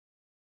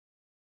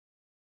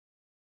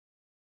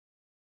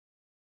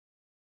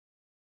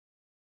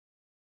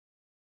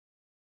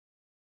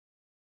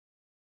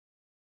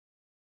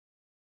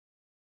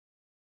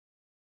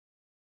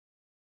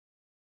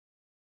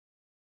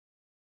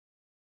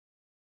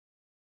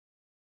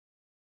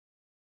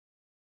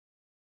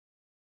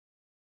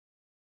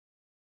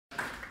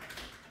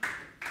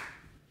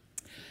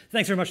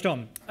Thanks very much,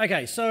 Tom.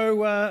 Okay,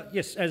 so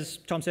yes, as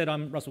Tom said,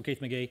 I'm Russell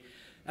Keith-Magee.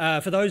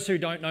 For those who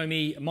don't know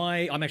me,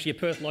 I'm actually a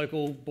Perth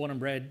local, born and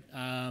bred,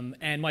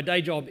 and my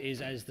day job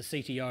is as the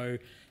CTO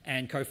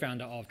and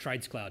co-founder of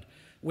TradesCloud.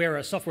 We're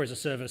a software as a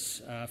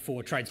service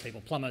for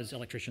tradespeople, plumbers,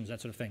 electricians, that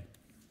sort of thing.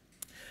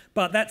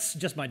 But that's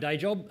just my day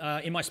job.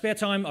 In my spare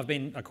time, I've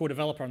been a core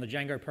developer on the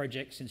Django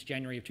project since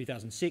January of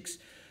 2006.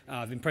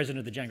 I've been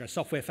president of the Django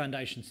Software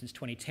Foundation since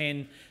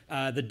 2010.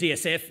 The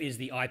DSF is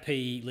the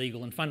IP,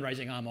 legal and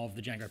fundraising arm of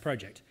the Django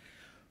project.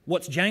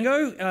 What's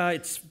Django?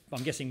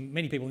 I'm guessing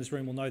many people in this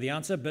room will know the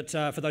answer, but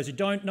for those who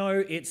don't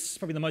know, it's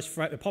probably the most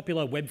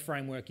popular web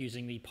framework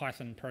using the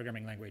Python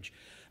programming language.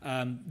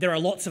 There are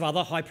lots of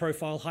other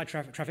high-profile,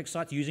 high-traffic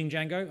sites using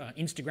Django.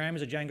 Instagram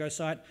is a Django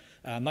site.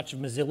 Much of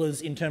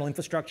Mozilla's internal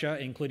infrastructure,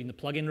 including the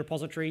plugin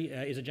repository,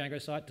 is a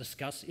Django site.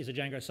 Discuss is a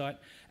Django site.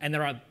 And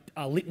there are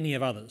a litany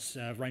of others,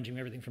 ranging from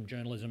everything from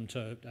journalism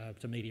to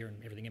media and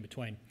everything in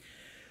between.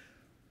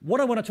 What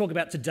I want to talk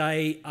about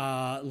today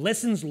are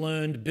lessons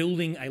learned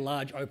building a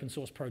large open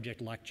source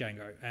project like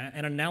Django,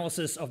 and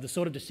analysis of the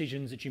sort of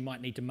decisions that you might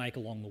need to make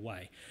along the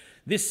way.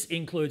 This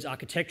includes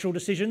architectural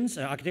decisions,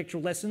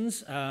 architectural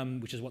lessons,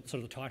 which is what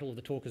sort of the title of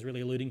the talk is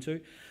really alluding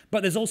to.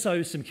 But there's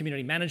also some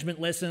community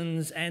management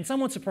lessons, and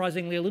somewhat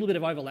surprisingly, a little bit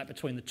of overlap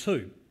between the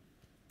two.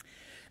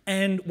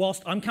 And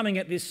whilst I'm coming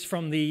at this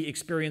from the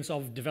experience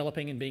of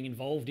developing and being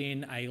involved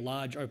in a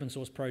large open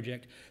source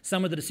project,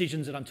 some of the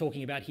decisions that I'm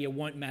talking about here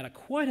won't matter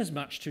quite as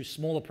much to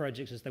smaller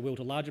projects as they will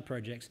to larger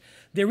projects.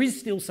 There is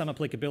still some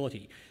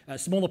applicability.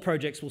 Smaller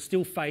projects will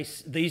still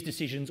face these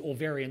decisions or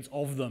variants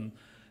of them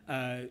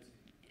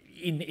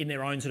in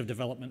their own sort of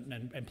development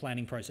and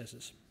planning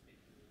processes.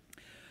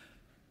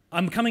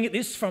 I'm coming at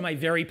this from a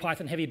very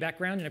Python-heavy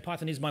background. You know,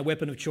 Python is my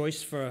weapon of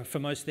choice for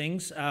most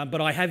things,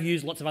 but I have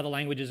used lots of other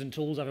languages and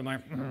tools over my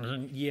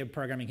year of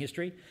programming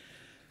history.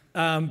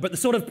 But the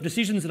sort of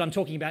decisions that I'm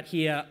talking about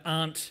here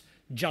aren't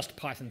just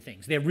Python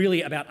things. They're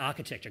really about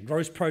architecture,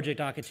 gross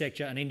project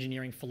architecture and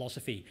engineering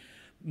philosophy,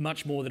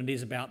 much more than it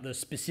is about the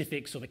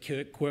specifics or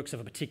the quirks of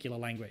a particular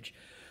language.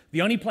 The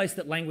only place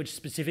that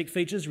language-specific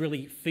features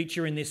really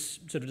feature in this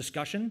sort of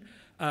discussion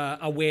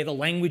are where the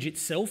language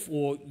itself,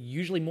 or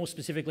usually more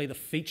specifically the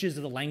features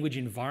of the language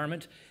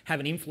environment, have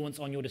an influence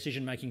on your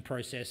decision-making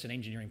process and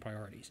engineering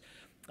priorities.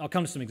 I'll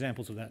come to some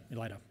examples of that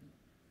later.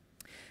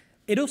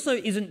 It also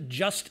isn't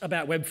just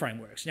about web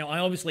frameworks. Now, I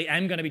obviously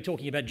am going to be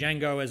talking about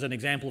Django as an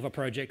example of a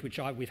project which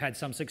we've had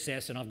some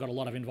success and I've got a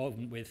lot of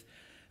involvement with.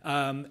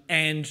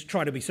 And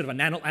try to be sort of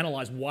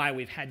analyse why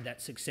we've had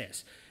that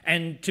success.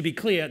 And to be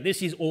clear,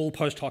 this is all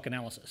post hoc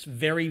analysis.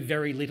 Very,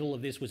 very little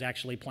of this was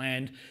actually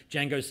planned.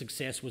 Django's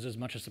success was as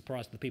much a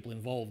surprise to the people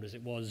involved as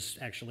it was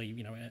actually,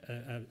 you know,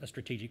 a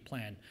strategic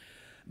plan.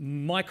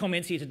 My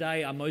comments here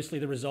today are mostly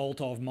the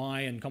result of my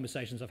and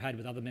conversations I've had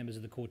with other members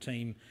of the core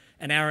team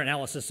and our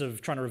analysis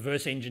of trying to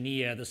reverse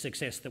engineer the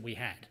success that we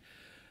had,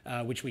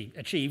 which we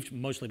achieved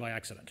mostly by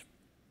accident.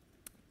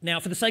 Now,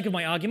 for the sake of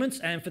my arguments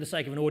and for the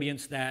sake of an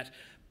audience that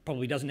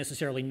probably doesn't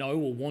necessarily know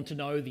or want to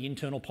know the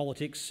internal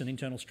politics and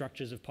internal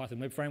structures of Python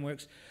web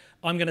frameworks,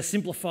 I'm going to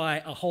simplify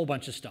a whole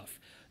bunch of stuff,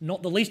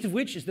 not the least of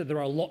which is that there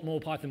are a lot more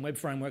Python web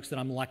frameworks that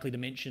I'm likely to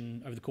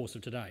mention over the course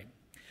of today.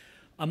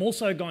 I'm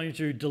also going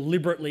to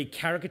deliberately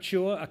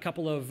caricature a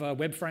couple of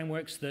web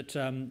frameworks that,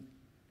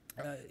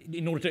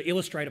 in order to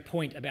illustrate a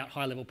point about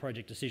high-level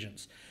project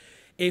decisions.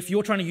 If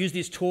you're trying to use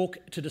this talk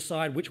to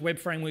decide which web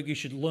framework you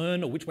should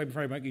learn or which web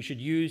framework you should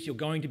use, you're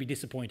going to be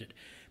disappointed,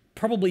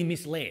 probably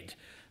misled.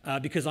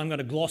 Because I'm going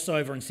to gloss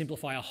over and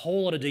simplify a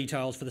whole lot of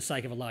details for the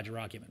sake of a larger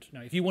argument.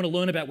 Now, if you want to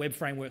learn about web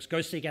frameworks, go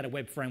seek out a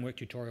web framework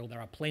tutorial.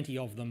 There are plenty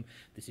of them.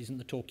 This isn't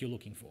the talk you're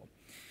looking for.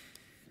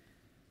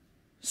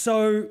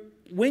 So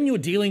when you're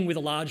dealing with a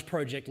large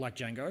project like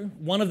Django,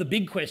 one of the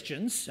big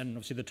questions, and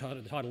obviously the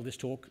title of this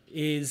talk,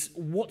 is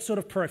what sort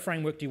of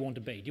framework do you want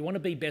to be? Do you want to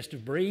be best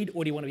of breed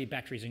or do you want to be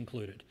batteries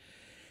included?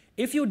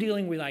 If you're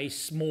dealing with a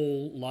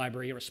small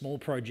library or a small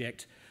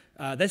project,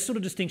 that sort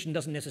of distinction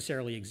doesn't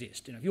necessarily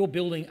exist. You know, if you're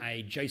building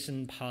a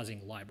JSON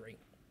parsing library,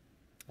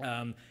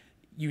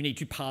 you need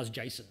to parse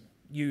JSON.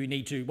 You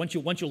need to, once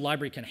your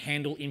library can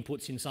handle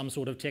inputs in some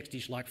sort of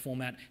textish-like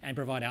format and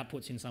provide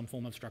outputs in some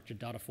form of structured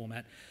data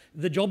format,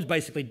 the job's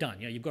basically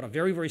done. You know, you've got a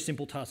very, very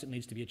simple task that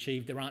needs to be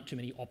achieved. There aren't too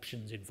many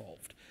options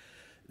involved.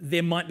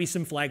 There might be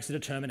some flags to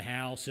determine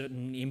how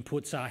certain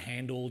inputs are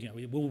handled. You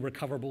know, will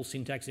recoverable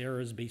syntax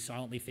errors be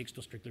silently fixed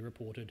or strictly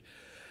reported?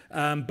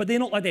 But they're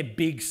not like they're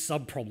big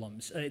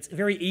sub-problems. It's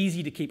very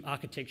easy to keep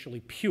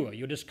architecturally pure.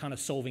 You're just kind of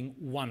solving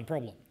one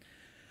problem.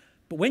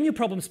 But when your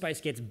problem space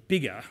gets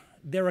bigger,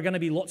 there are going to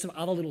be lots of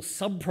other little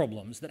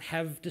sub-problems that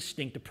have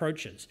distinct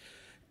approaches.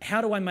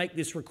 How do I make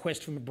this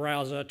request from a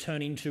browser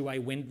turn into a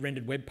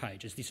rendered web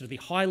page? Is this sort of the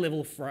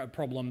high-level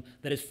problem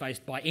that is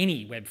faced by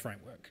any web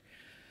framework.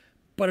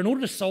 But in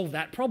order to solve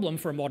that problem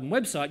for a modern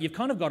website, you've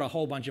kind of got a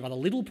whole bunch of other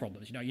little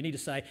problems. You know, you need to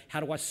say, how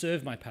do I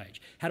serve my page?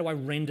 How do I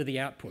render the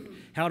output?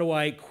 How do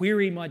I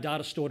query my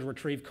data store to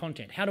retrieve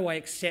content? How do I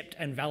accept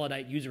and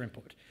validate user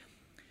input?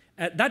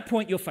 At that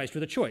point, you're faced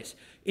with a choice.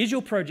 Is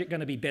your project going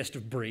to be best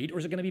of breed, or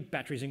is it going to be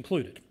batteries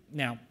included?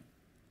 Now,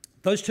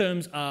 Those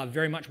terms are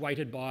very much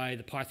weighted by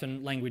the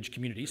Python language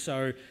community,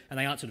 and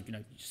they aren't sort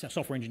of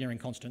software engineering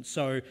constants.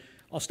 So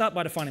I'll start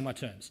by defining my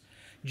terms.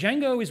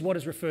 Django is what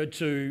is referred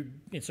to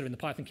in the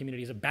Python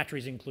community as a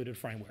batteries included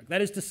framework.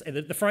 That is to say,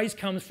 the phrase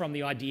comes from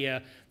the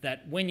idea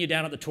that when you're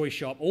down at the toy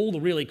shop, all the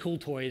really cool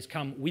toys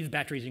come with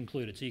batteries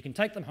included. So you can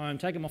take them home,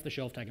 take them off the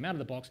shelf, take them out of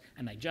the box,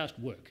 and they just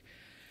work.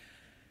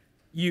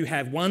 You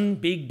have one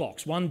big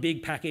box, one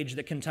big package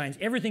that contains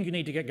everything you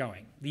need to get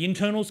going. The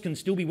internals can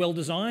still be well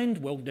designed,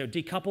 they're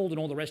decoupled and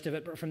all the rest of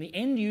it, but from the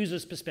end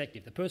user's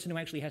perspective, the person who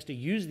actually has to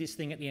use this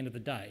thing at the end of the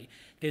day,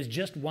 there's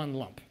just one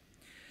lump.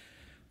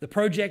 The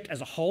project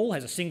as a whole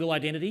has a single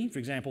identity. For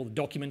example, the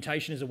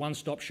documentation is a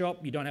one-stop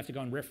shop. You don't have to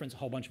go and reference a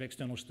whole bunch of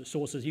external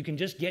sources. You can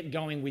just get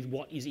going with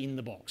what is in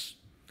the box.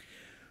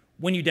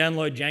 When you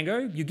download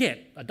Django, you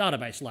get a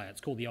database layer. It's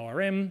called the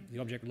ORM, the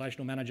Object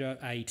Relational Manager,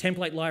 a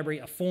template library,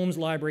 a forms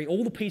library,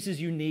 all the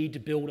pieces you need to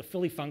build a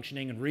fully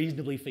functioning and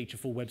reasonably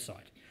featureful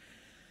website.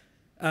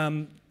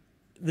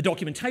 The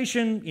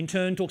documentation, in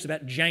turn, talks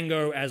about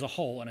Django as a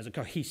whole and as a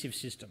cohesive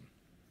system.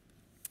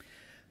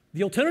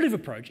 The alternative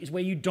approach is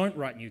where you don't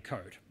write new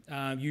code.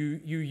 You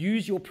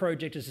use your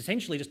project as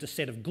essentially just a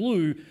set of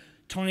glue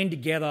tying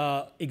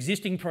together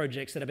existing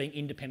projects that are being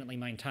independently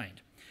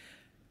maintained.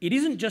 It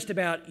isn't just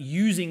about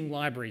using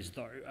libraries,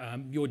 though.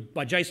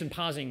 By JSON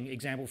parsing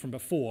example from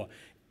before,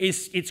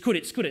 it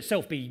could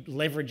itself be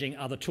leveraging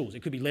other tools.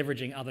 It could be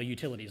leveraging other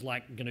utilities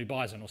like GNU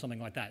Bison or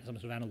something like that, some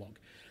sort of analog.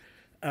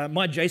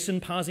 My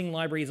JSON parsing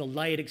library is a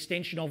layered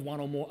extension of one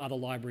or more other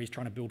libraries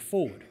trying to build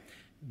forward.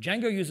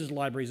 Django uses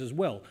libraries as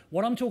well.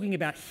 What I'm talking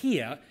about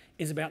here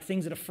is about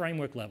things at a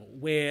framework level,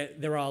 where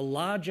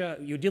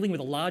you're dealing with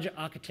a larger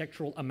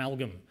architectural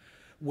amalgam,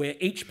 where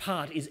each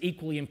part is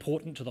equally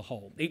important to the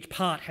whole. Each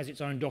part has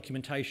its own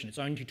documentation, its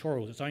own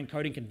tutorials, its own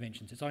coding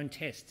conventions, its own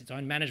tests, its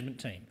own management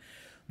team.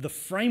 The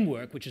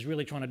framework, which is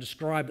really trying to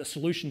describe a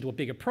solution to a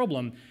bigger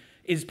problem,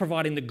 is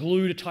providing the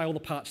glue to tie all the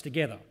parts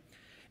together.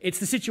 It's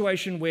the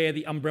situation where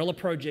the umbrella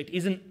project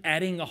isn't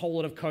adding a whole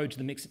lot of code to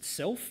the mix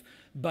itself,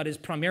 but is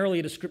primarily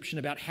a description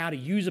about how to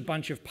use a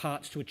bunch of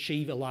parts to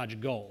achieve a larger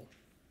goal.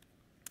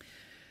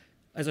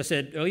 As I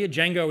said earlier,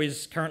 Django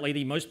is currently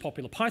the most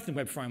popular Python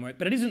web framework,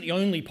 but it isn't the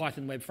only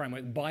Python web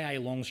framework by a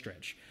long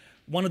stretch.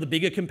 One of the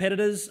bigger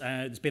competitors,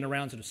 it's been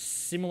around sort of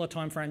similar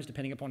timeframes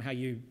depending upon how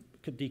you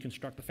could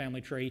deconstruct the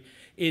family tree,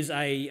 is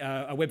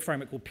a web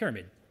framework called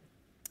Pyramid.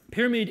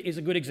 Pyramid is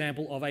a good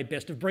example of a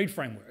best-of-breed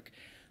framework.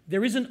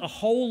 There isn't a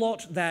whole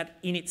lot that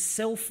in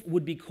itself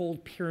would be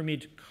called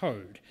Pyramid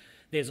code.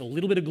 There's a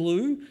little bit of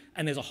glue,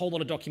 and there's a whole lot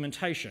of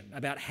documentation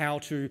about how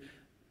to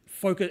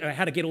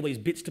get all these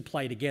bits to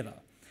play together.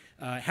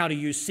 How to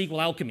use SQL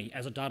Alchemy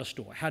as a data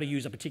store, how to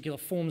use a particular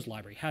forms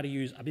library, how to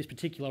use this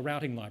particular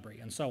routing library,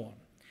 and so on.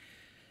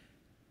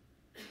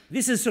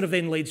 This is sort of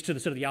then leads to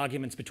the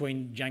arguments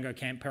between Django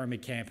camp,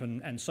 Pyramid camp,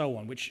 and so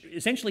on, which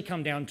essentially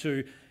come down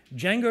to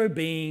Django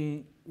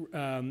being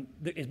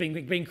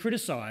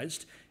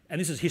criticised,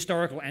 and this is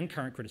historical and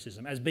current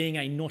criticism, as being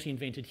a not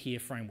invented here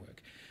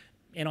framework.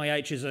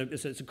 NIH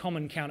is a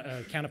common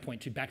counterpoint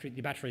to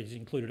the batteries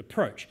included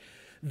approach.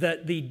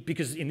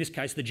 Because in this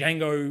case, the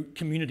Django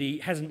community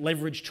hasn't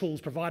leveraged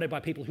tools provided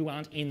by people who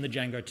aren't in the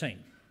Django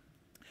team.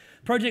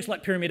 Projects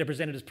like Pyramid are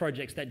presented as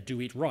projects that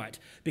do it right,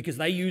 because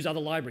they use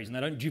other libraries and they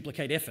don't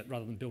duplicate effort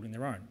rather than building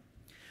their own.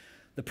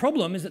 The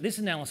problem is that this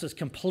analysis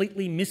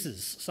completely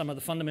misses some of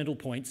the fundamental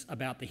points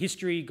about the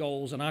history,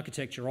 goals, and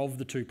architecture of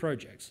the two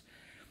projects.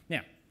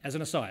 Now, as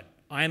an aside,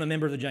 I am a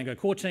member of the Django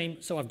Core team,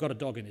 so I've got a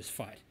dog in this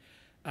fight.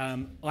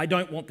 I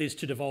don't want this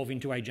to devolve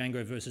into a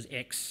Django versus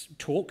X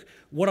talk.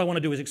 What I want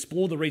to do is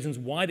explore the reasons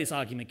why this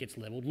argument gets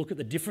leveled, look at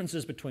the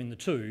differences between the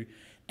two,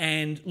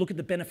 and look at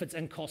the benefits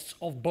and costs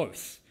of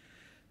both.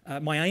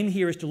 My aim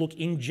here is to look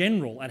in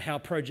general at how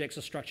projects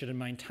are structured and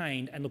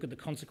maintained and look at the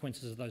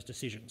consequences of those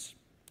decisions.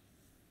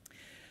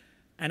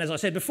 And as I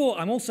said before,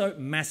 I'm also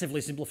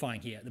massively simplifying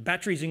here. The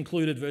batteries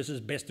included versus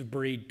best of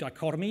breed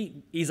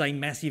dichotomy is a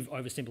massive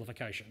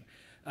oversimplification.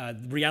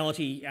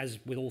 Reality, as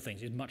with all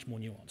things, is much more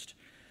nuanced.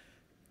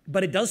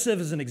 But it does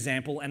serve as an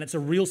example, and it's a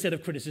real set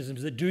of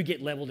criticisms that do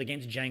get levelled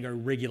against Django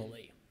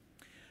regularly.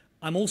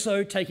 I'm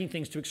also taking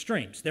things to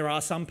extremes. There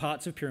are some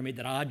parts of Pyramid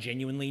that are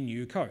genuinely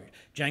new code.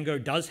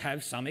 Django does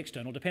have some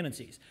external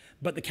dependencies,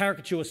 but the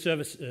caricature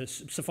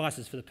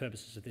suffices for the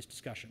purposes of this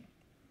discussion.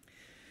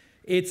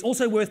 It's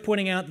also worth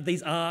pointing out that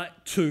these are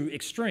two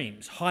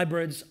extremes.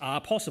 Hybrids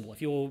are possible.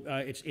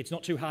 It's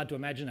not too hard to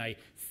imagine a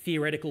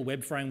theoretical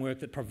web framework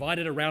that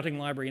provided a routing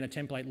library and a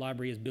template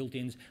library as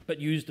built-ins, but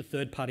used a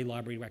third-party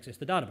library to access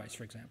the database,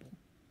 for example.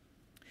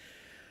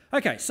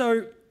 Okay,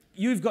 so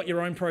you've got your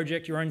own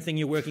project, your own thing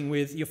you're working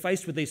with. You're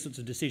faced with these sorts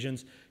of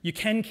decisions. You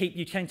can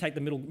take the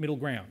middle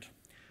ground.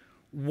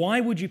 Why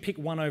would you pick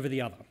one over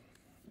the other?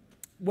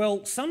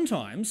 Well,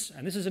 sometimes,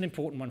 and this is an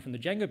important one from the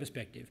Django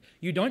perspective,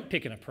 you don't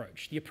pick an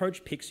approach. The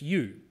approach picks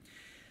you.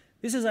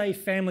 This is a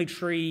family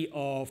tree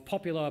of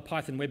popular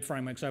Python web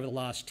frameworks over the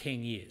last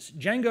 10 years.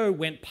 Django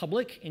went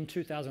public in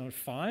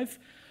 2005.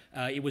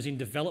 It was in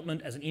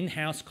development as an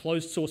in-house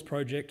closed source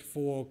project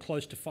for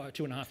close to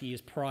 2.5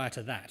 years prior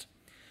to that.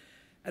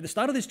 At the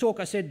start of this talk,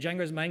 I said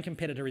Django's main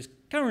competitor is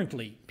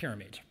currently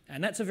Pyramid,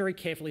 and that's a very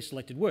carefully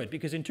selected word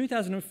because in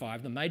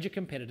 2005, the major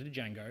competitor to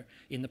Django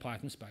in the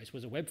Python space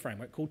was a web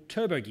framework called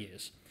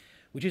TurboGears,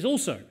 which is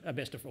also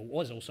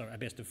was also a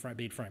best of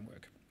breed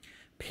framework.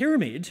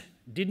 Pyramid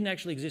didn't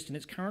actually exist in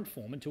its current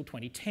form until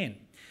 2010.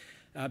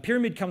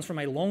 Pyramid comes from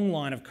a long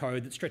line of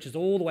code that stretches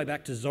all the way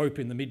back to Zope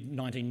in the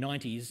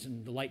mid-1990s,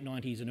 and the late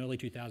 90s and early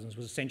 2000s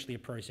was essentially a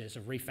process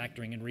of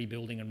refactoring and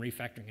rebuilding and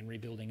refactoring and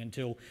rebuilding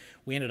until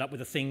we ended up with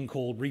a thing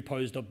called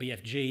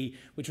repos.bfg,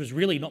 which was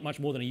really not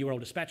much more than a URL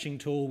dispatching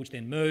tool, which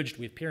then merged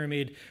with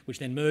Pyramid, which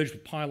then merged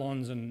with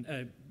pylons,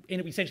 and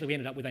essentially we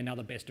ended up with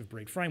another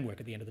best-of-breed framework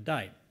at the end of the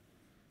day.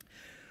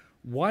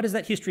 Why does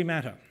that history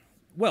matter?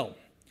 Well,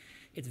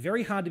 it's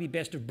very hard to be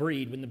best of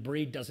breed when the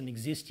breed doesn't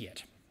exist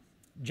yet.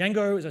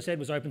 Django, as I said,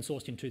 was open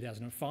sourced in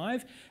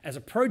 2005. As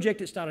a project,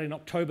 it started in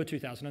October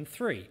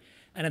 2003.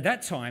 And at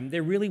that time,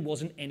 there really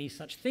wasn't any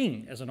such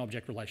thing as an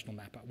object relational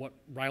mapper, what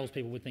Rails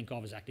people would think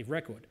of as active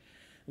record,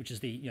 which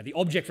is the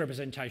object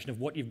representation of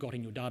what you've got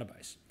in your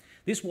database.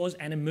 This was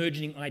an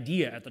emerging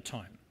idea at the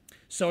time.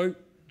 So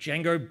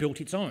Django built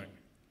its own.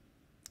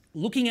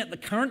 Looking at the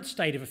current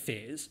state of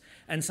affairs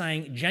and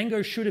saying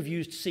Django should have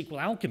used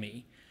SQL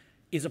Alchemy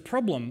is a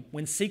problem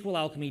when SQL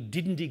Alchemy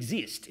didn't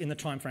exist in the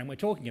time frame we're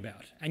talking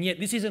about. And yet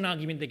this is an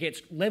argument that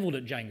gets leveled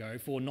at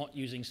Django for not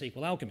using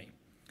SQL Alchemy.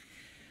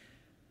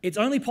 It's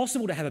only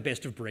possible to have a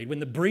best of breed when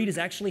the breed has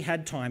actually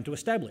had time to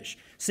establish.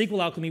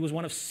 SQL Alchemy was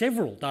one of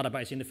several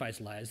database interface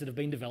layers that have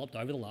been developed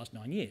over the last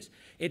 9 years.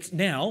 It's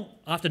now,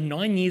 after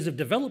 9 years of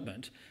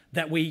development,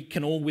 that we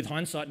can all, with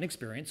hindsight and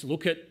experience,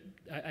 look at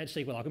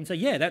SQL Alchemy and say,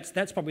 yeah,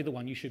 that's probably the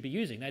one you should be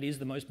using. That is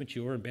the most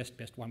mature and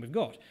best one we've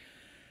got.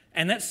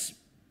 And that's,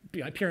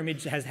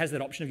 Pyramid has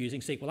that option of using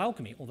SQL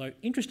Alchemy, although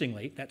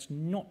interestingly, that's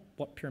not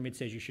what Pyramid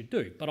says you should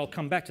do, but I'll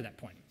come back to that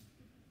point.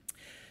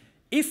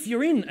 If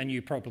you're in a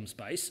new problem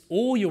space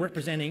or you're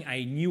representing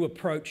a new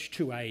approach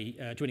to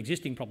an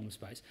existing problem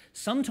space,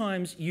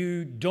 sometimes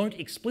you don't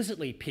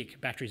explicitly pick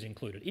batteries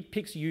included. It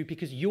picks you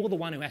because you're the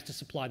one who has to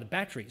supply the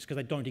batteries because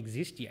they don't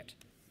exist yet.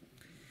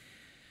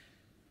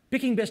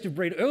 Picking best of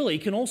breed early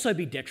can also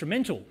be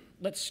detrimental.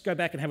 Let's go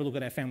back and have a look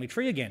at our family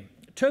tree again.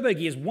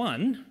 TurboGears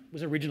 1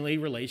 was originally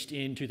released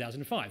in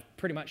 2005,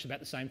 pretty much about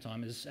the same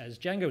time as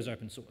Django was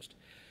open sourced.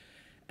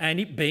 And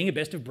it, being a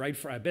best of breed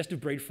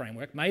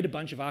framework, made a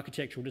bunch of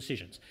architectural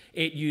decisions.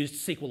 It used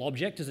SQL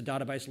Object as a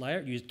database layer,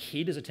 it used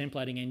Kid as a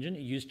templating engine,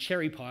 it used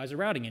CherryPy as a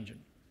routing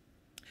engine.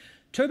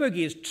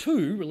 TurboGears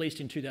 2, released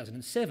in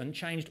 2007,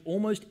 changed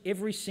almost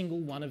every single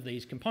one of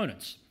these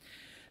components.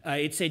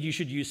 It said you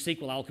should use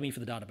SQL Alchemy for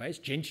the database,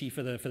 Genchi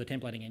for the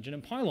templating engine,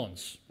 and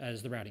Pylons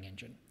as the routing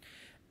engine.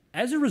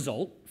 As a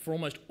result, for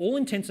almost all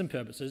intents and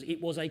purposes, it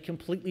was a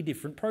completely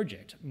different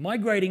project.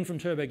 Migrating from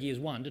TurboGears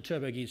 1 to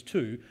TurboGears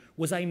 2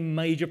 was a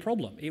major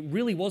problem. It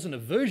really wasn't a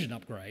version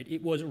upgrade.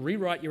 It was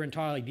rewrite your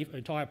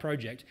entire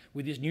project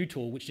with this new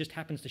tool, which just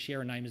happens to share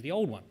a name as the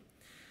old one.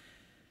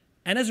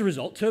 And as a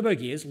result,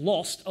 TurboGears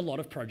lost a lot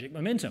of project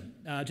momentum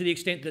to the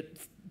extent that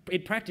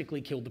it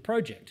practically killed the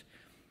project.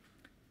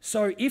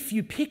 So if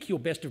you pick your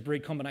best of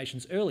breed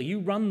combinations early, you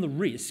run the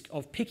risk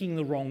of picking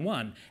the wrong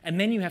one, and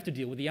then you have to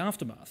deal with the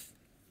aftermath.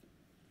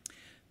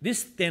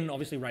 This then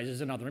obviously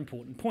raises another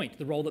important point,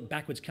 the role that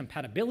backwards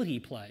compatibility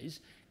plays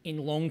in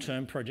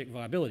long-term project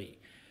viability.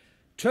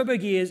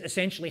 TurboGears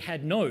essentially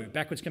had no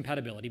backwards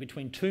compatibility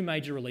between two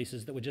major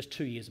releases that were just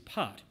 2 years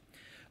apart.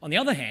 On the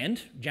other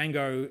hand,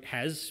 Django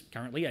has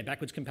currently a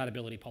backwards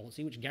compatibility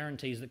policy which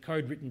guarantees that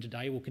code written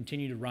today will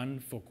continue to run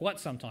for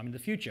quite some time in the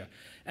future,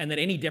 and that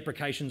any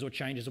deprecations or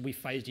changes will be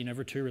phased in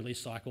over a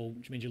 2-release cycle,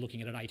 which means you're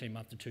looking at an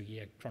 18-month to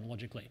 2-year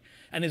chronologically.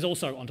 And there's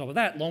also, on top of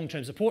that,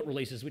 long-term support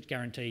releases which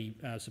guarantee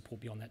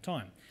support beyond that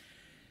time.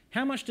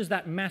 How much does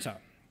that matter?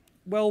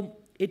 Well,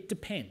 it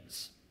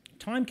depends.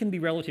 Time can be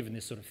relative in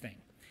this sort of thing.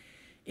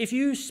 If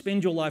you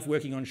spend your life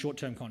working on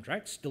short-term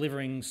contracts,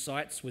 delivering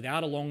sites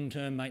without a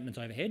long-term maintenance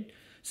overhead,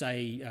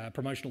 say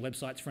promotional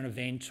websites for an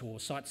event or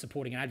sites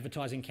supporting an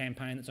advertising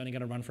campaign that's only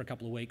going to run for a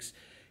couple of weeks,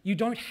 you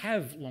don't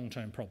have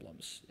long-term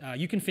problems.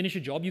 You can finish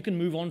a job, you can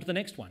move on to the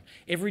next one.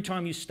 Every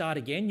time you start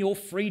again, you're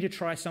free to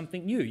try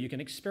something new. You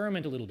can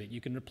experiment a little bit. You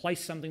can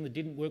replace something that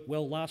didn't work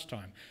well last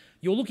time.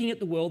 You're looking at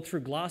the world through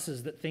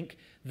glasses that think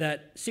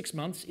that 6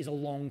 months is a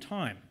long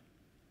time.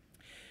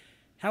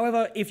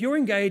 However, if you're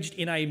engaged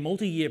in a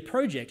multi-year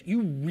project,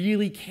 you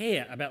really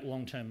care about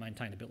long-term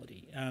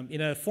maintainability. In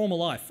a former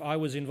life, I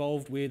was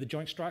involved with the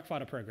Joint Strike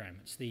Fighter program.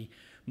 It's the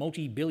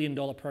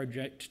multi-billion-dollar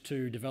project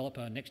to develop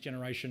a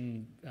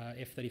next-generation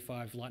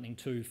F-35 Lightning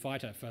II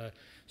fighter for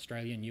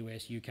Australian,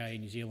 US, UK,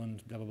 New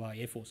Zealand, blah, blah, blah,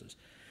 air forces.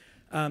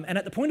 And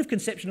at the point of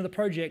conception of the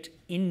project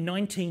in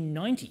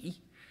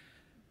 1990,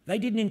 they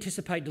didn't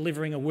anticipate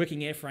delivering a working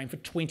airframe for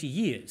 20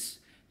 years,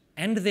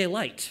 and they're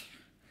late.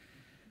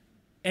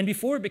 And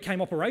before it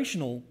became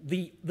operational,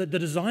 the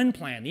design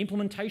plan, the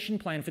implementation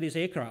plan for this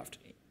aircraft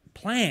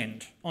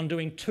planned on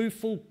doing 2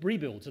 full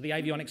rebuilds of the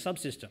avionics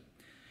subsystem.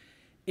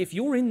 If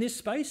you're in this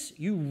space,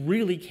 you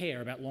really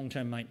care about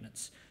long-term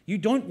maintenance. You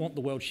don't want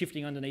the world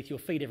shifting underneath your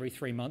feet every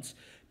 3 months.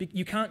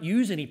 You can't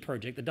use any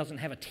project that doesn't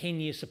have a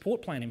 10-year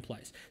support plan in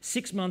place.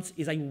 6 months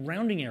is a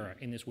rounding error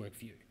in this work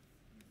view.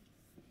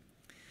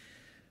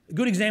 A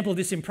good example of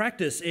this in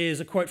practice is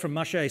a quote from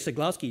Maciej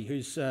Ceglarski,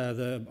 who's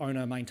the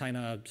owner,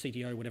 maintainer,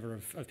 CTO, whatever,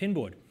 of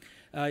Pinboard.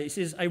 He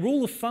says, "A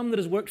rule of thumb that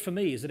has worked for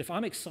me is that if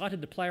I'm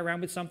excited to play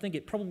around with something,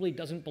 it probably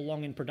doesn't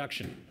belong in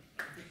production."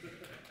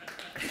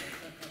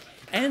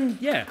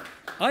 And yeah,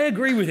 I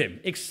agree with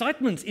him.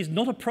 Excitement is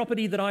not a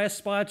property that I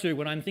aspire to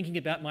when I'm thinking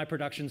about my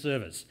production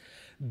servers.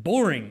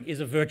 Boring is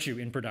a virtue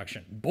in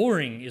production.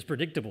 Boring is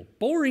predictable.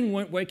 Boring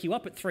won't wake you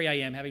up at 3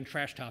 a.m. having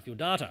trashed half your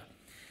data.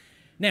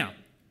 Now,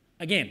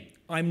 again,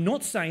 I'm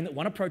not saying that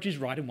one approach is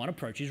right and one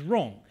approach is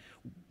wrong.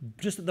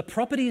 Just that the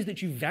properties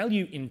that you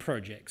value in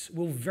projects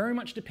will very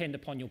much depend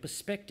upon your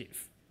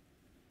perspective.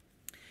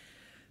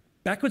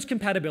 Backwards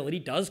compatibility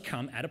does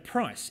come at a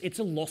price. It's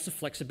a loss of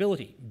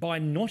flexibility. By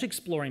not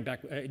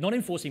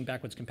enforcing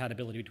backwards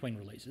compatibility between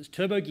releases,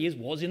 TurboGears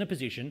was in a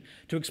position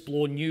to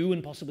explore new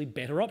and possibly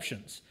better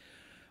options.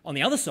 On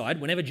the other side,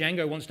 whenever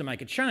Django wants to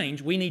make a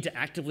change, we need to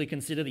actively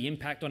consider the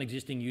impact on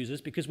existing users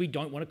because we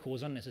don't want to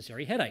cause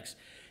unnecessary headaches.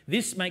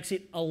 This makes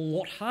it a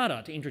lot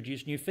harder to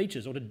introduce new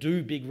features or to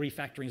do big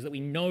refactorings that we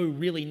know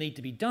really need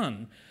to be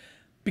done,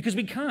 because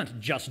we can't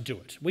just do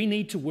it. We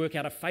need to work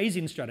out a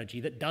phase-in strategy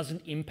that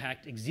doesn't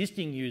impact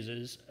existing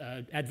users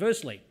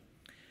adversely.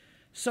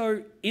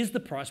 So is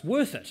the price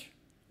worth it?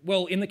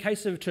 Well, in the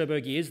case of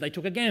TurboGears, they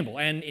took a gamble,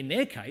 and in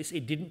their case,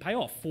 it didn't pay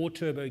off for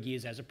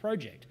TurboGears as a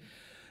project.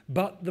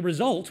 But the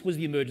result was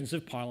the emergence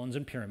of Pylons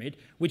and Pyramid,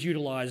 which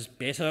utilised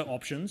better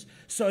options.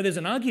 So there's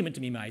an argument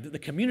to be made that the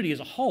community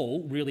as a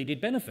whole really did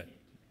benefit.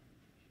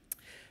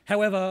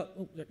 However,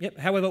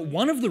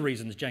 one of the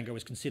reasons Django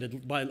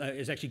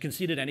is actually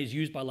considered and is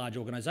used by large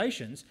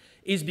organisations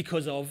is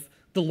because of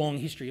the long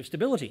history of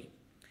stability.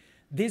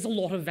 There's a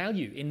lot of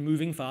value in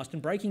moving fast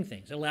and breaking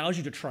things. It allows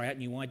you to try out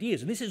new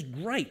ideas, and this is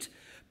great.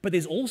 But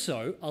there's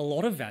also a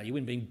lot of value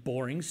in being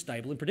boring,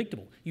 stable, and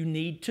predictable. You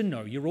need to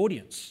know your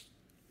audience.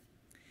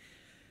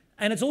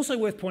 And it's also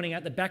worth pointing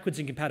out that backwards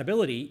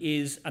incompatibility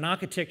is an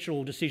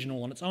architectural decision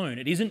all on its own.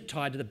 It isn't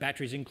tied to the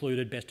batteries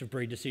included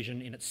best-of-breed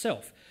decision in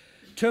itself.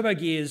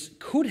 TurboGears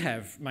could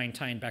have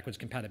maintained backwards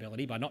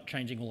compatibility by not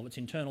changing all of its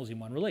internals in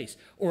one release,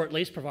 or at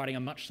least providing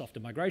a much softer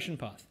migration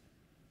path.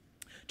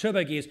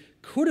 TurboGears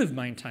could have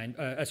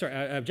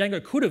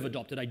Django could have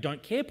adopted a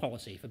don't care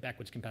policy for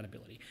backwards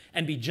compatibility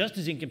and be just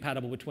as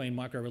incompatible between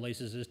micro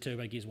releases as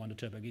TurboGears 1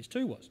 to TurboGears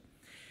 2 was.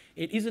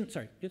 It isn't,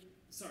 sorry. Yes?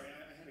 Sorry,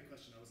 I had a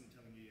question. I wasn't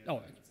telling you yet.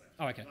 Oh,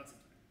 okay. Lots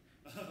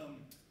of time.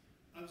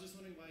 I was just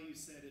wondering why you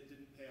said it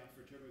didn't pay off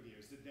for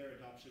TurboGears. Did their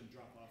adoption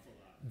drop off a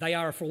lot? They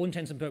are, for all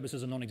intents and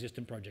purposes, a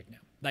non-existent project now.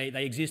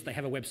 They exist. They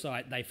have a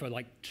website. They, for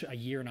like a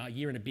year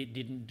and a bit,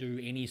 didn't do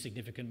any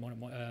significant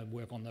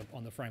work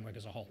on the framework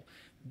as a whole.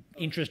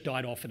 Interest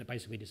died off, and it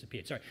basically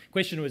disappeared. Sorry.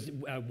 Question was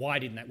why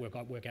didn't that work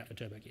out for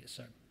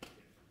TurboGears?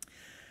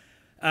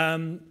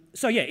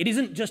 So yeah, it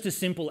isn't just as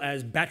simple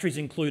as batteries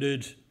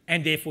included,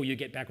 and therefore you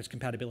get backwards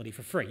compatibility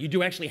for free. You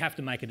do actually have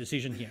to make a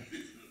decision here.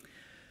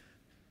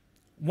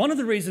 One of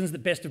the reasons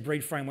that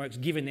best-of-breed frameworks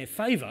give in their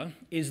favour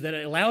is that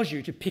it allows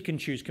you to pick and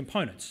choose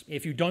components.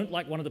 If you don't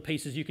like one of the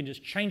pieces, you can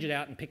just change it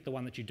out and pick the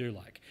one that you do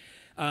like.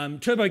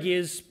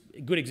 TurboGears,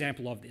 a good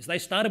example of this. They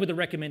started with a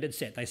recommended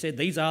set. They said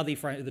these are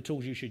the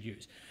tools you should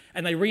use.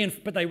 And they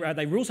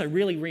also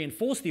really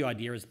reinforced the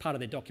idea as part of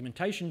their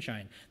documentation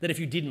chain that if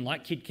you didn't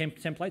like Kid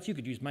templates, you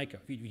could use Mako,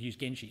 you could use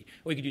Genshi,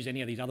 or you could use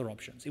any of these other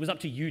options. It was up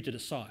to you to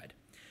decide.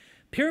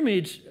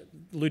 Pyramid,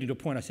 alluding to a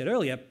point I said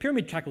earlier,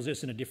 Pyramid tackles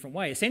this in a different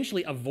way,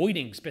 essentially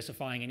avoiding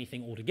specifying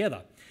anything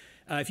altogether.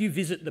 If you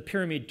visit the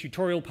Pyramid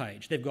tutorial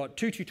page, they've got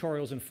 2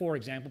 tutorials and 4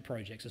 example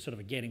projects as sort of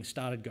a getting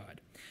started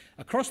guide.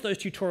 Across those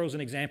tutorials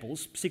and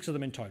examples, 6 of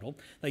them in total,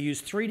 they use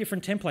 3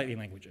 different templating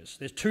languages.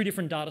 There's 2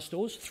 different data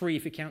stores, 3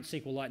 if you count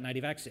SQLite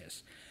native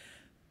access.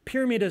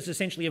 Pyramid has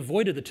essentially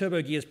avoided the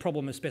TurboGears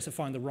problem of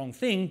specifying the wrong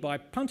thing by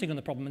punting on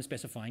the problem and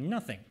specifying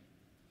nothing.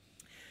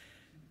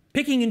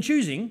 Picking and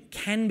choosing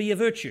can be a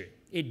virtue.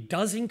 It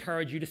does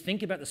encourage you to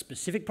think about the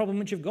specific problem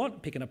that you've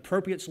got, pick an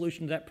appropriate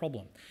solution to that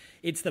problem.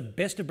 It's the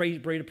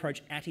best-of-breed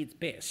approach at its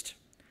best.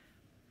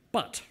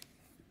 But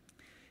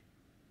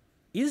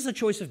is the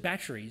choice of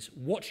batteries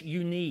what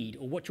you need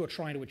or what you're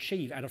trying to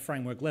achieve at a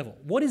framework level?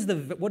 Why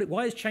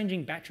is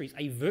changing batteries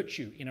a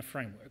virtue in a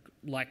framework,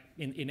 like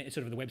in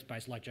sort of the web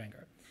space like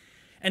Django?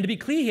 And to be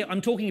clear here,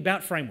 I'm talking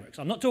about frameworks.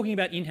 I'm not talking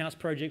about in-house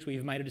projects where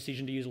you've made a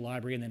decision to use a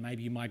library and then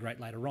maybe you migrate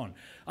later on.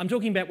 I'm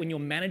talking about when you're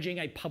managing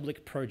a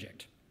public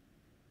project.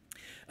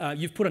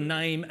 You've put a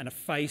name and a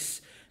face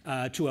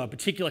to a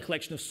particular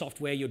collection of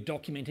software, you're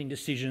documenting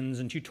decisions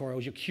and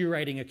tutorials, you're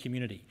curating a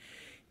community.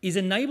 Is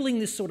enabling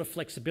this sort of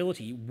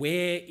flexibility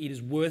where it is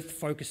worth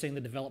focusing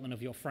the development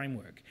of your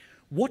framework?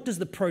 What does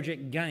the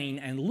project gain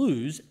and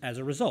lose as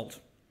a result?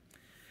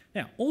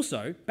 Now,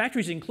 also,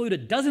 batteries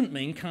included doesn't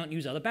mean can't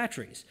use other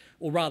batteries,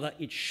 or rather,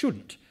 it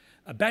shouldn't.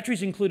 A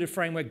batteries included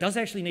framework does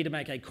actually need to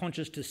make a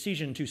conscious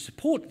decision to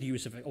support the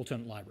use of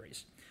alternate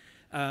libraries.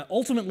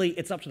 Ultimately,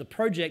 it's up to the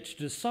project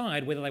to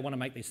decide whether they want to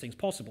make these things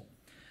possible.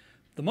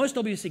 The most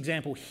obvious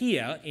example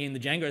here in the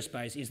Django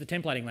space is the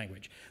templating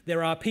language.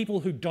 There are people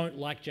who don't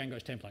like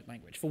Django's template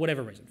language for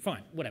whatever reason.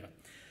 Fine, whatever.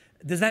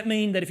 Does that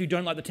mean that if you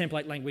don't like the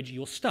template language,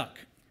 you're stuck?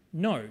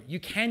 No, you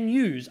can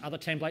use other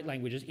template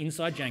languages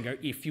inside Django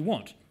if you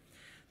want.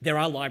 There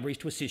are libraries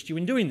to assist you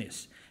in doing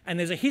this. And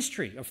there's a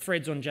history of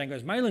threads on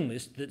Django's mailing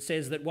list that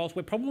says that whilst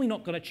we're probably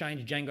not going to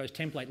change Django's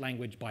template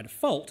language by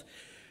default,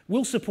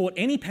 we'll support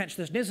any patch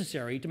that's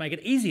necessary to make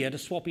it easier to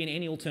swap in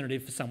any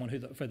alternative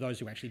for those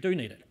who actually do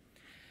need it.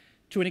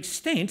 To an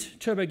extent,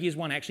 TurboGears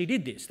 1 actually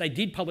did this. They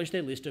did publish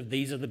their list of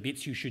these are the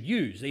bits you should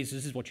use. This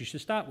is what you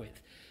should start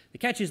with. The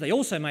catch is they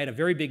also made a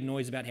very big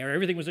noise about how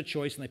everything was a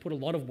choice, and they put a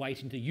lot of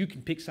weight into you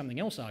can pick something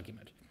else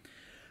argument.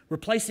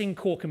 Replacing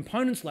core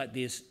components like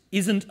this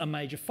isn't a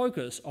major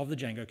focus of the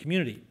Django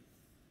community.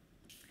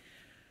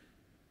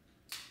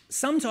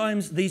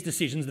 Sometimes these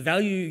decisions, the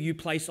value you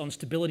place on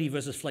stability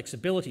versus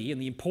flexibility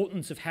and the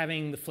importance of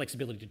having the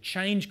flexibility to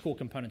change core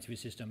components of your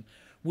system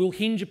will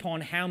hinge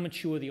upon how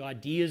mature the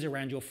ideas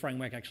around your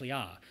framework actually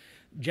are.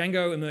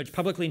 Django emerged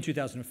publicly in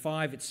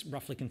 2005. It's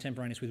roughly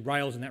contemporaneous with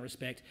Rails in that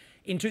respect.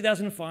 In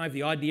 2005,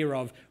 the idea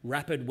of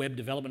rapid web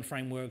development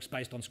frameworks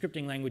based on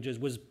scripting languages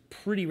was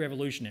pretty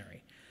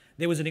revolutionary.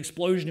 There was an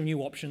explosion of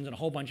new options and a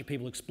whole bunch of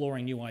people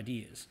exploring new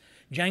ideas.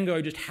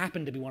 Django just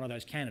happened to be one of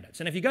those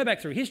candidates. And if you go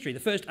back through history, the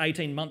first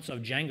 18 months of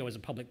Django as a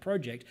public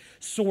project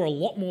saw a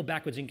lot more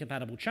backwards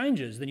incompatible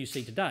changes than you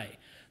see today.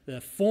 The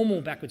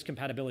formal backwards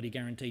compatibility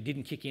guarantee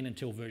didn't kick in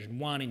until version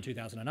 1 in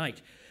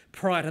 2008.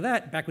 Prior to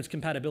that, backwards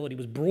compatibility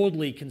was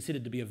broadly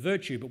considered to be a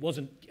virtue, but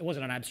it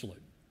wasn't an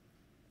absolute.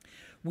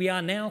 We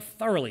are now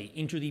thoroughly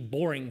into the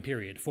boring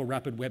period for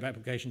rapid web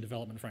application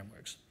development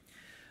frameworks.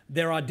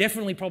 There are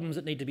definitely problems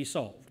that need to be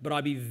solved, but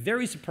I'd be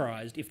very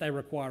surprised if they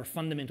require a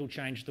fundamental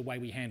change to the way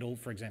we handle,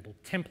 for example,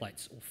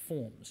 templates or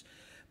forms.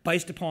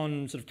 Based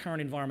upon sort of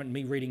current environment and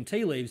me reading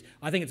tea leaves,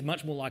 I think it's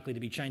much more likely to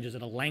be changes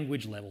at a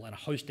language level and a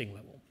hosting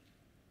level.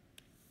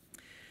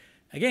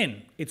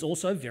 Again, it's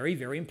also very,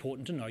 very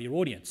important to know your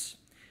audience.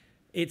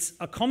 It's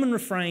a common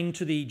refrain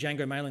to the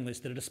Django mailing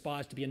list that it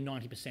aspires to be a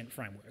 90%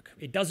 framework.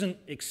 It doesn't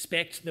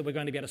expect that we're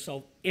going to be able to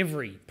solve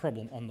every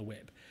problem on the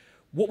web.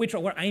 What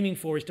we're aiming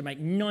for is to make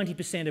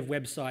 90% of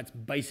websites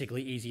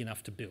basically easy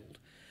enough to build.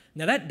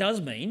 Now that does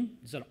mean,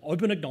 it's an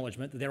open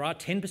acknowledgement, that there are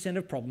 10%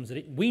 of problems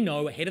that we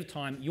know ahead of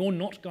time you're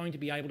not going to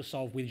be able to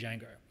solve with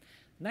Django.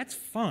 And that's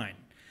fine.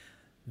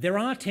 There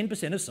are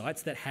 10% of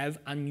sites that have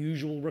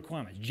unusual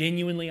requirements,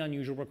 genuinely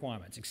unusual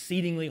requirements,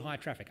 exceedingly high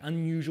traffic,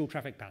 unusual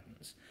traffic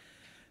patterns.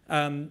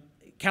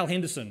 Cal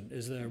Henderson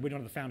is one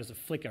of the founders of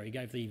Flickr. He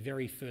gave the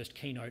very first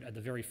keynote at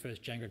the very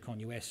first DjangoCon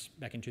US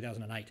back in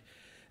 2008.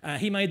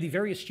 He made the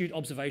very astute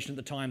observation at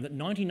the time that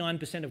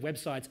 99% of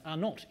websites are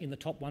not in the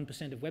top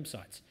 1% of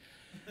websites.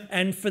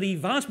 And for the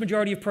vast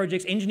majority of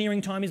projects, engineering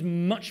time is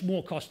much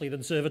more costly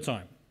than server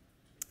time.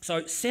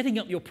 So setting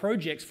up your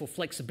projects for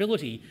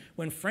flexibility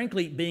when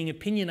frankly being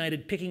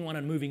opinionated, picking one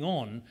and moving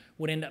on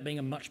would end up being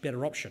a much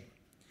better option.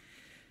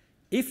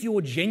 If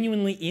you're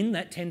genuinely in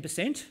that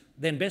 10%,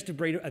 then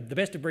the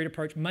best of breed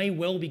approach may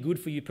well be good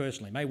for you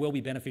personally, may well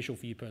be beneficial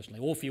for you personally,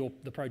 or for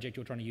the project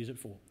you're trying to use it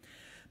for.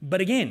 But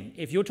again,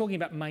 if you're talking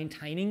about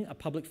maintaining a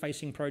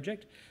public-facing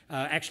project,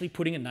 actually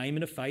putting a name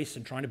and a face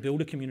and trying to build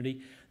a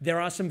community,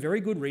 there are some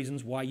very good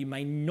reasons why you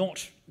may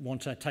not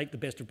want to take the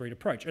best-of-breed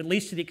approach, at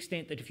least to the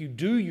extent that if you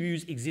do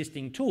use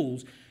existing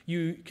tools,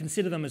 you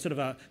consider them as sort of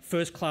a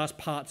first-class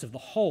parts of the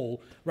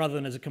whole rather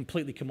than as a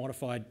completely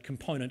commodified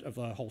component of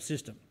the whole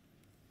system.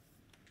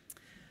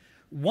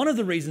 One of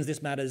the reasons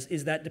this matters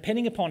is that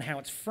depending upon how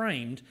it's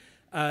framed,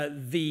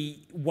 the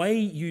way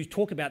you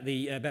talk about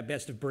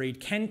best of breed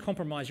can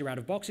compromise your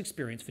out-of-box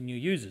experience for new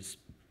users,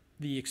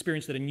 the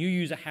experience that a new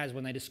user has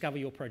when they discover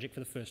your project for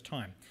the first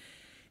time.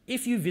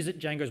 If you visit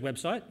Django's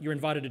website, you're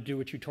invited to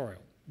do a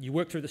tutorial. You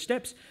work through the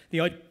steps,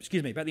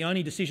 but the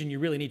only decision you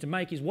really need to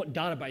make is what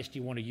database do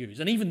you want to use.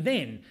 And even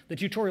then, the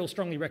tutorial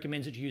strongly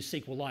recommends that you use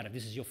SQLite if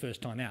this is your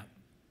first time out.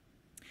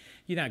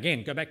 You now,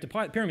 again, go back to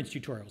pyramids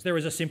tutorials. There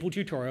is a simple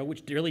tutorial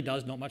which really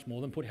does not much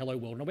more than put hello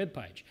world on a web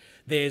page.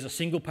 There's a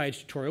single page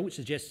tutorial which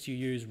suggests you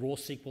use raw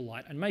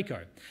SQLite and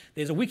Mako.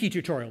 There's a wiki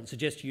tutorial that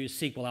suggests you use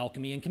SQL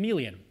Alchemy and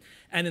Chameleon.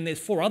 And then there's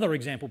 4 other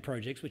example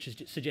projects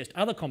which suggest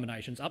other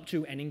combinations up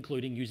to and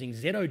including using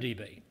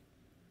ZODB.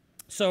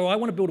 So I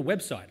want to build a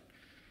website.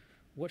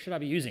 What should I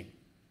be using?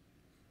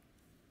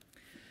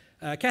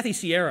 Kathy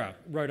Sierra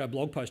wrote a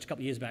blog post a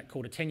couple of years back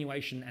called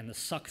Attenuation and the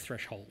Suck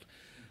Threshold,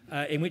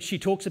 in which she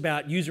talks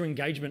about user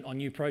engagement on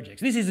new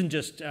projects. This isn't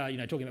just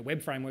talking about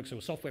web frameworks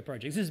or software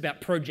projects. This is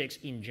about projects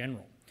in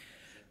general.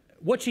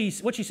 What she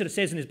sort of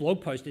says in this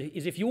blog post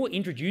is if you're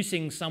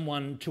introducing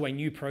someone to a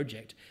new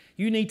project,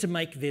 you need to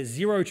make their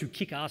zero to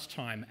kick-ass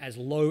time as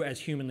low as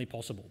humanly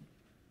possible.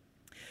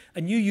 A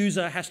new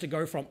user has to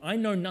go from, I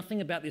know nothing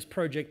about this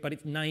project but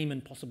its name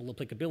and possible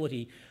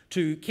applicability,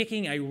 to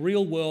kicking a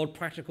real-world,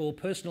 practical,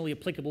 personally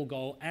applicable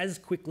goal as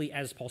quickly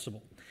as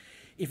possible.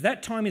 If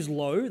that time is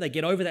low, they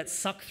get over that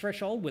suck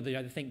threshold where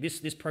they think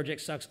this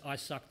project sucks, I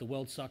suck, the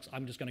world sucks,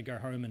 I'm just going to go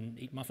home and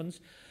eat muffins.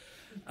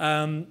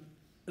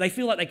 They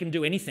feel like they can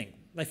do anything.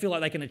 They feel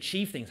like they can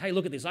achieve things. Hey,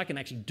 look at this, I can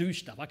actually do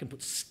stuff. I can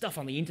put stuff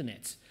on the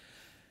internet.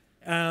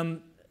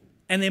 And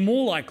they're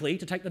more likely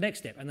to take the next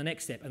step and the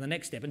next step and the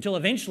next step until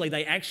eventually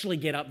they actually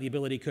get up the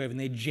ability curve and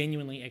they're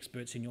genuinely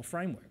experts in your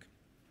framework.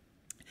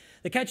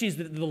 The catch is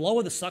that the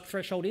lower the suck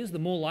threshold is, the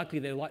more likely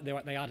they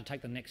are to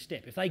take the next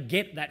step. If they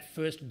get that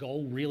first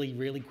goal really,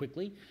 really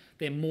quickly,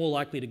 they're more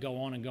likely to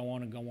go on and go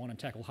on and go on and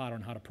tackle harder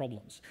and harder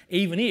problems,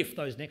 even if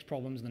those next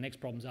problems and the next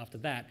problems after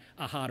that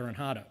are harder and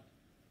harder.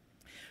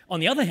 On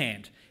the other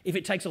hand, if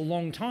it takes a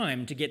long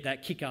time to get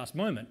that kick-ass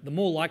moment, the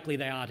more likely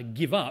they are to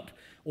give up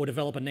or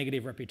develop a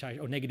negative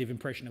reputation or negative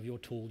impression of your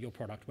tool, your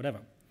product, whatever.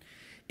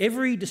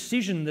 Every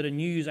decision that a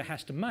new user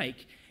has to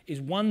make is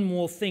one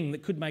more thing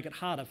that could make it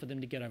harder for them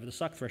to get over the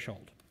suck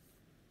threshold.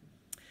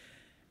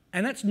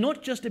 And that's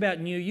not just about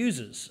new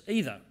users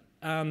either.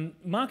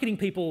 Marketing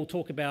people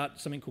talk about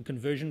something called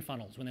conversion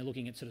funnels when they're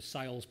looking at sort of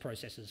sales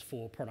processes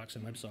for products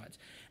and websites.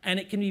 And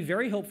it can be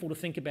very helpful to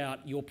think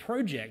about your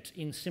project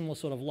in similar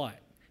sort of light,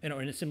 in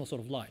a similar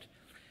sort of light.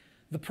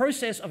 The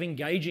process of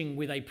engaging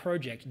with a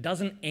project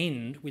doesn't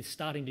end with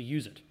starting to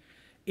use it.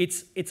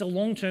 It's a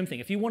long-term thing.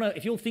 If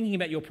you're thinking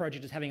about your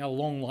project as having a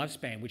long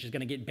lifespan, which is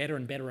going to get better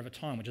and better over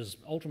time, which is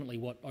ultimately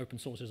what open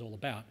source is all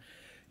about,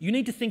 you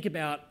need to think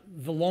about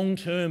the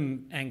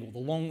long-term angle,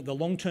 the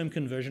long-term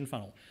conversion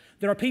funnel.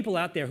 There are people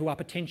out there who are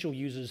potential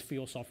users for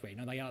your software. You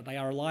know, they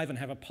are alive and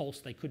have a pulse.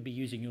 They could be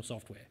using your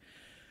software.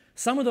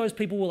 Some of those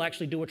people will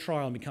actually do a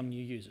trial and become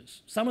new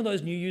users. Some of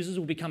those new users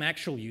will become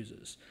actual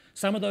users.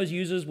 Some of those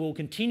users will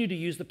continue to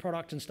use the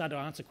product and start to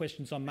answer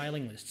questions on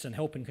mailing lists and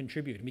help and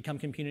contribute and become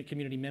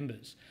community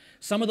members.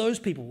 Some of those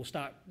people will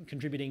start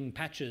contributing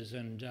patches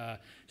and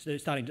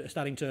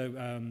starting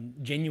to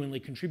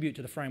genuinely contribute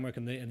to the framework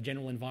and the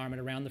general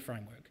environment around the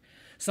framework.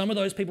 Some of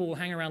those people will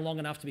hang around long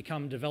enough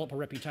to develop a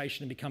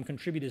reputation and become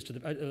contributors to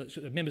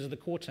the members of the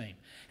core team.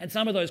 And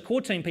some of those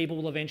core team people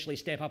will eventually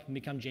step up and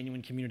become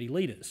genuine community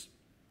leaders.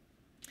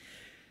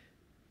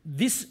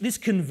 This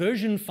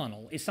conversion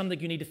funnel is something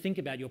you need to think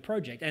about your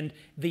project, and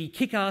the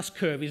kick-ass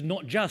curve is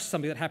not just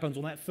something that happens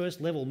on that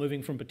first level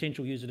moving from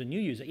potential user to new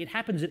user. It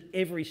happens at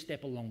every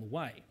step along the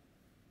way.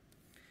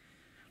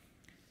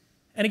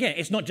 And again,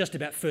 it's not just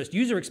about first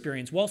user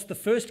experience. Whilst the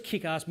first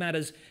kick-ass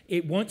matters,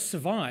 it won't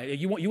survive.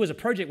 You as a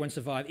project won't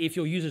survive if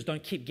your users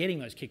don't keep getting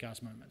those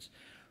kick-ass moments.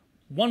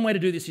 One way to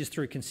do this is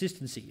through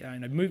consistency.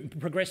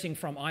 Progressing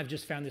from I've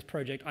just found this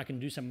project, I can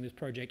do something with this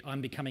project,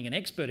 I'm becoming an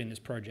expert in this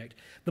project.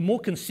 The more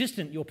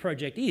consistent your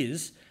project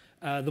is,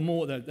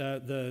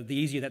 the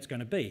easier that's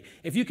going to be.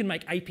 If you can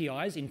make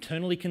APIs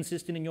internally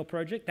consistent in your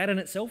project, that in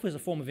itself is a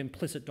form of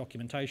implicit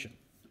documentation.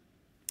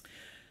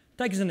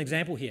 Take as an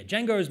example here,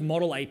 Django's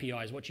model API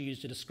is what you use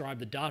to describe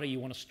the data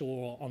you want to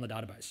store on the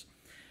database.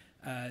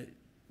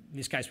 In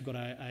this case, we've got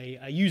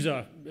a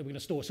user. We're going to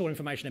store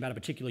information about a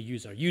particular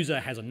user. User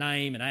has a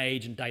name, an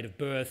age, and date of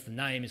birth. The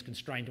name is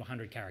constrained to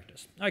 100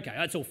 characters. Okay,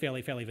 that's all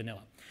fairly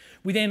vanilla.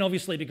 We then,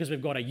 obviously, because we've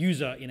got a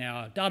user in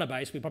our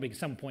database, we're probably at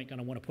some point going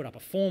to want to put up a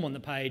form on the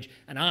page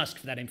and ask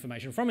for that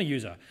information from a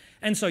user.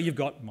 And so you've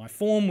got my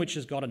form, which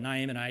has got a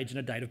name, an age, and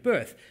a date of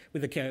birth,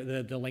 with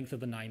the length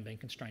of the name being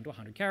constrained to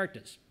 100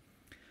 characters.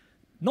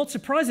 Not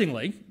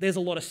surprisingly, there's a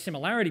lot of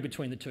similarity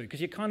between the two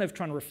because you're kind of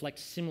trying to reflect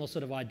similar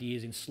sort of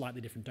ideas in slightly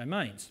different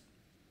domains.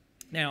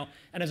 Now,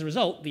 and as a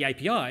result, the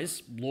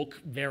APIs look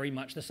very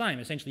much the same.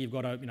 Essentially, you've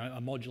got a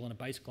module and a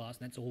base class,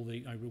 and that's all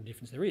the real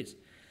difference there is.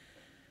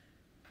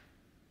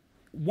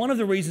 One of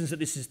the reasons that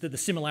the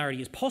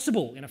similarity is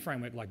possible in a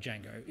framework like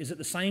Django is that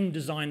the same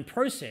design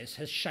process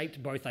has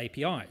shaped both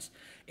APIs.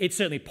 It's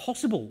certainly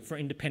possible for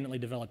independently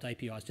developed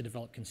APIs to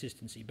develop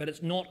consistency, but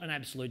it's not an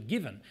absolute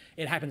given.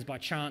 It happens by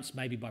chance,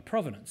 maybe by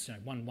provenance.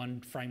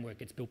 One framework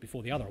gets built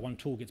before the other, one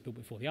tool gets built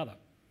before the other.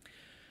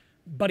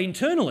 But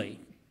internally,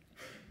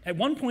 at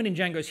one point in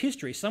Django's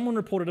history, someone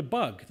reported a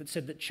bug that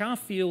said that char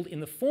field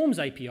in the forms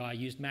API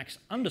used max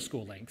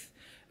underscore length,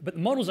 but the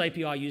models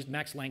API used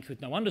max length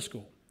with no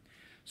underscore.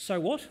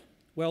 So what?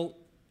 Well,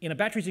 in a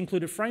batteries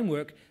included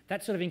framework,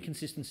 that sort of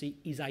inconsistency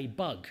is a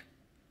bug.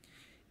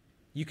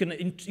 You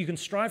can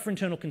strive for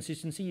internal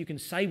consistency. You can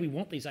say we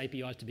want these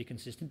APIs to be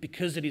consistent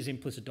because it is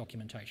implicit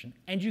documentation,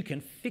 and you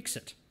can fix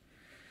it.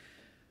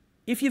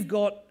 If you've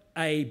got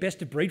a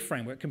best-of-breed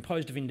framework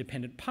composed of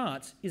independent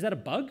parts, is that a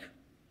bug?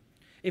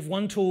 If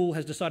one tool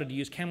has decided to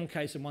use camel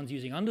case and one's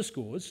using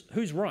underscores,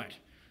 who's right?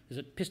 Is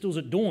it pistols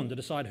at dawn to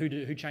decide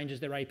who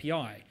changes their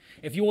API?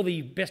 If you're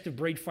the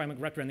best-of-breed framework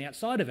wrapped around the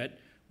outside of it,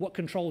 what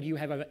control do you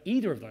have over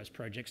either of those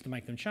projects to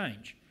make them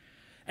change?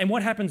 And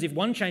what happens if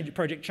one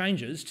project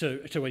changes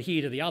to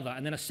adhere to the other,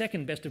 and then a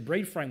second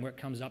best-of-breed framework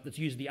comes up that's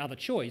used the other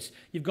choice?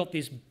 You've got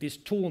this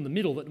tool in the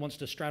middle that wants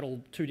to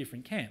straddle two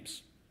different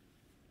camps.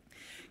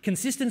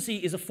 Consistency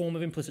is a form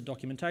of implicit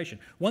documentation.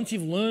 Once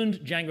you've learned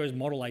Django's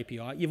model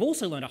API, you've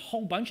also learned a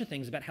whole bunch of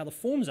things about how the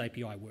Forms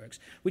API works,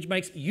 which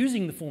makes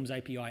using the Forms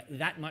API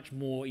that much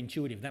more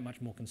intuitive, that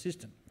much more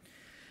consistent.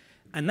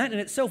 And that in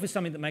itself is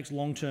something that makes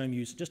long-term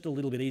use just a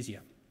little bit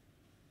easier.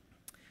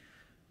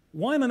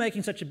 Why am I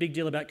making such a big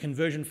deal about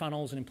conversion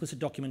funnels and implicit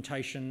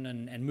documentation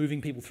and moving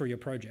people through your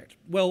project?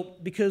 Well,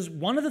 because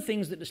one of the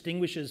things that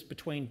distinguishes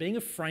between being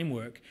a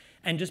framework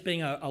and just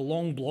being a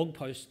long blog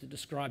post that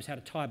describes how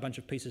to tie a bunch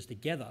of pieces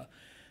together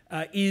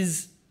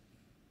is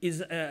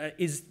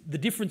the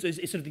difference,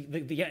 is sort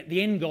of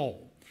the end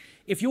goal.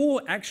 If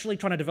you're actually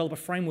trying to develop a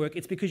framework,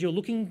 it's because you're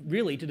looking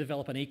really to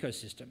develop an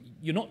ecosystem.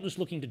 You're not just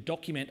looking to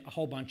document a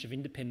whole bunch of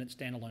independent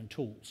standalone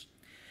tools.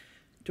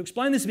 To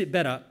explain this a bit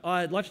better,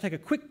 I'd like to take a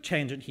quick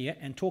tangent here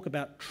and talk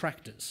about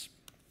tractors.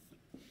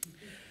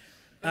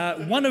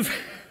 One of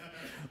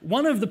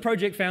the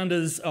project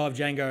founders of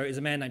Django is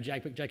a man named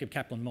Jacob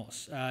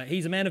Kaplan-Moss.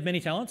 He's a man of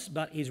many talents,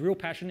 but his real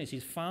passion is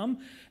his farm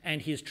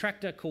and his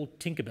tractor called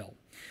Tinkerbell.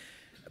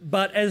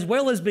 But as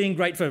well as being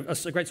great for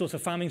a great source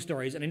of farming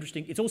stories,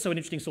 it's also an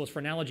interesting source for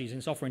analogies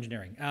in software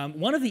engineering.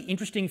 One of the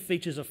interesting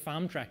features of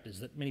farm tractors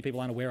that many people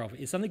aren't aware of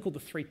is something called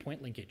the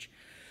three-point linkage.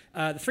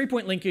 The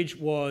three-point linkage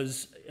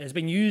has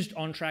been used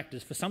on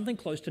tractors for something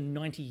close to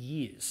 90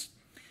 years.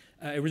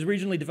 It was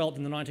originally developed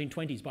in the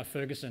 1920s by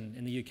Ferguson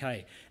in the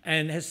UK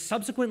and has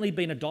subsequently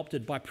been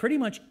adopted by pretty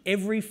much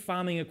every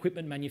farming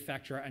equipment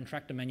manufacturer and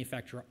tractor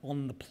manufacturer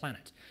on the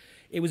planet.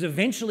 It was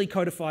eventually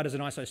codified as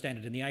an ISO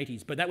standard in the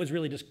 80s, but that was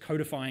really just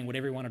codifying what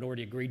everyone had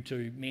already agreed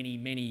to many,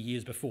 many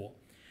years before.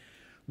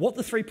 What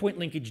the three-point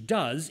linkage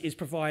does is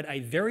provide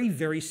a very,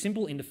 very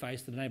simple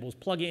interface that enables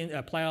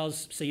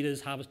plows,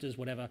 seeders, harvesters,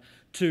 whatever,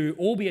 to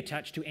all be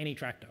attached to any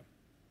tractor.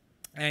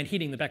 And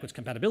hitting the backwards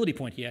compatibility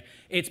point here,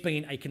 it's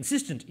been a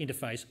consistent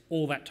interface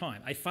all that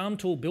time. A farm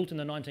tool built in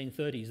the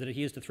 1930s that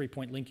adheres to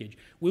three-point linkage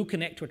will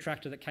connect to a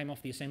tractor that came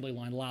off the assembly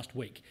line last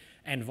week,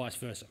 and vice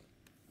versa.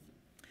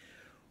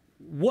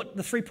 What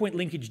the three-point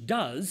linkage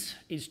does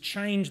is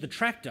change the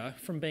tractor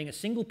from being a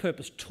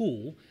single-purpose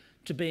tool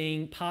to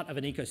being part of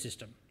an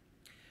ecosystem.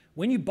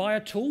 When you buy a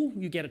tool,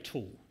 you get a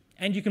tool.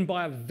 And you can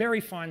buy a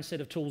very fine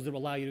set of tools that will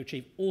allow you to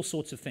achieve all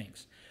sorts of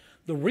things.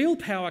 The real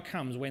power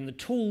comes when the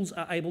tools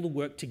are able to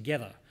work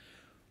together,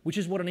 which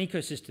is what an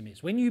ecosystem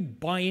is. When you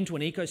buy into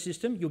an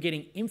ecosystem, you're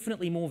getting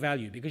infinitely more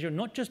value because you're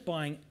not just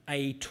buying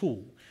a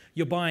tool.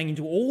 You're buying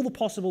into all the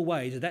possible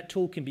ways that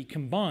tool can be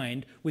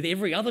combined with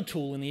every other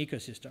tool in the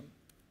ecosystem.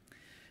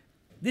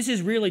 This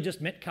is really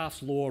just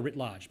Metcalfe's law writ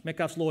large.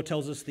 Metcalfe's law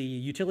tells us the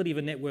utility of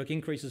a network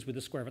increases with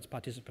the square of its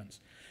participants.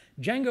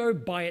 Django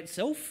by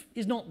itself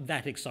is not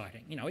that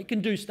exciting. You know, it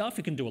can do stuff,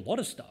 it can do a lot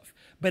of stuff,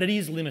 but it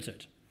is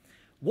limited.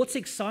 What's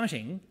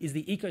exciting is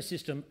the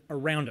ecosystem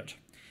around it.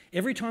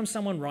 Every time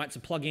someone writes a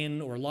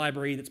plugin or a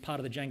library that's part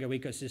of the Django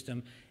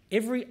ecosystem,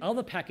 every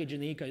other package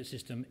in the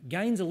ecosystem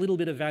gains a little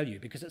bit of value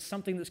because it's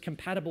something that's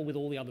compatible with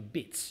all the other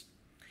bits.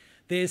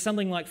 There's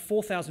something like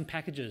 4,000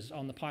 packages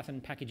on the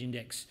Python package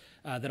index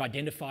that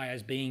identify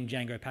as being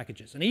Django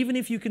packages. And even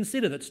if you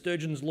consider that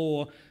Sturgeon's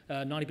law,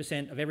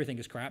 90% of everything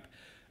is crap,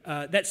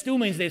 that still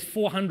means there's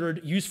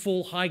 400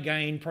 useful,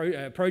 high-gain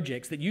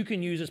projects that you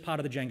can use as part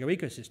of the Django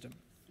ecosystem.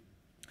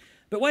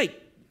 But wait,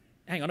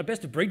 hang on, a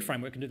best-of-breed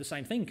framework can do the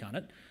same thing, can't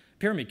it?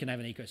 Pyramid can have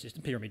an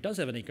ecosystem. Pyramid does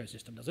have an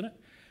ecosystem, doesn't it?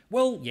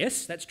 Well,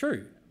 yes, that's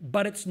true,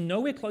 but it's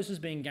nowhere close as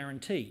being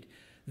guaranteed.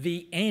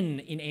 The n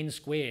in n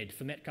squared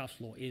for Metcalfe's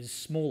law is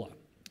smaller.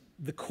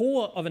 The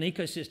core of an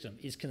ecosystem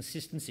is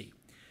consistency.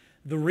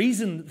 The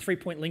reason that the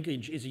three-point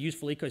linkage is a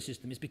useful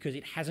ecosystem is because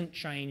it hasn't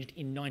changed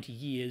in 90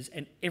 years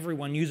and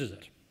everyone uses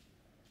it.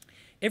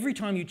 Every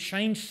time you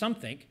change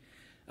something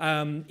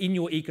in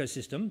your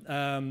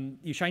ecosystem,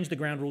 you change the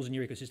ground rules in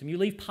your ecosystem, you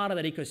leave part of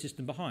that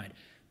ecosystem behind.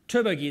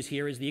 TurboGears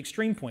here is the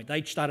extreme point. They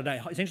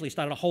essentially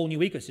started a whole new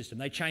ecosystem.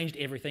 They changed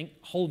everything.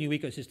 A whole new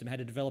ecosystem had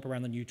to develop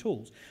around the new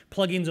tools.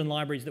 Plugins and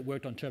libraries that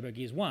worked on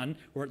TurboGears 1,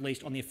 or at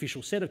least on the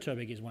official set of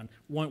TurboGears 1,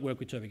 won't work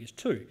with TurboGears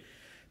 2.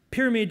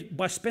 Pyramid,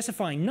 by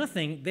specifying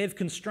nothing, they've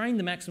constrained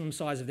the maximum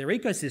size of their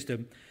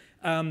ecosystem.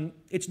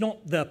 It's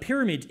not the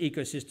Pyramid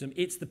ecosystem,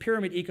 it's the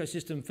Pyramid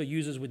ecosystem for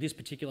users with this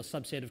particular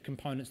subset of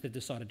components they've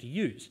decided to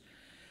use.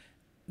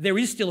 There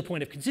is still a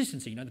point of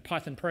consistency. You know, the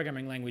Python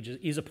programming language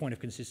is a point of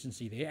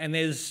consistency there, and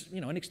there's,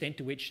 you know, an extent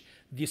to which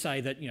you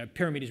say that, you know,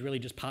 Pyramid is really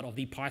just part of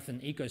the Python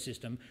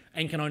ecosystem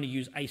and can only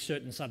use a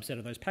certain subset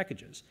of those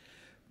packages.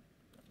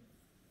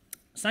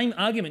 Same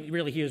argument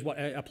really here is what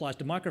applies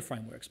to micro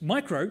frameworks.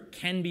 Micro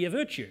can be a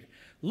virtue.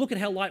 Look at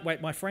how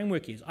lightweight my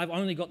framework is. I've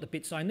only got the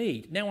bits I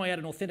need. Now I add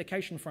an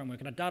authentication framework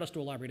and a data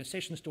store library and a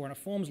session store and a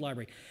forms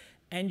library.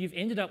 And you've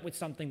ended up with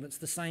something that's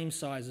the same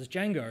size as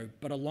Django,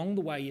 but along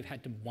the way you've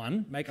had to,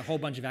 one, make a whole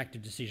bunch of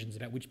active decisions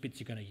about which bits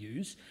you're going to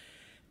use,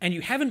 and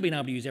you haven't been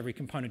able to use every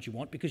component you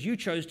want because you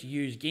chose to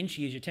use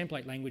Genshi as your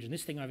template language, and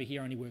this thing over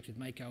here only works with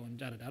Mako and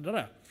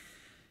da-da-da-da-da.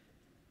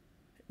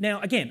 Now,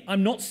 again,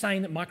 I'm not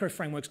saying that micro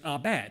frameworks are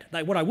bad.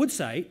 What I would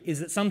say is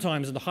that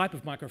sometimes the hype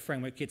of micro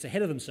framework gets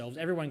ahead of themselves.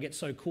 Everyone gets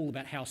so cool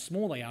about how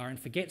small they are and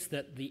forgets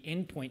that the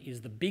endpoint is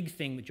the big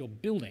thing that you're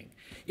building.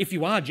 If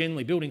you are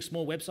generally building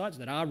small websites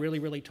that are really,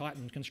 really tight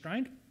and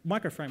constrained,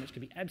 micro frameworks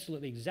can be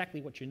absolutely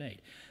exactly what you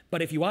need.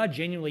 But if you are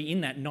genuinely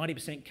in that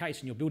 90% case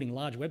and you're building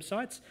large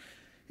websites,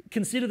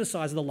 consider the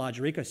size of the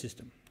larger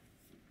ecosystem.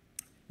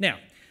 Now,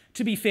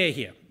 to be fair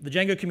here, the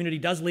Django community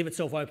does leave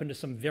itself open to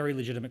some very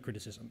legitimate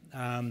criticism.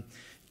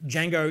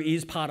 Django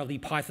is part of the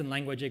Python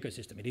language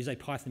ecosystem. It is a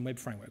Python web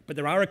framework. But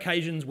there are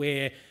occasions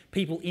where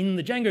people in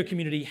the Django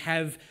community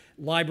have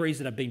libraries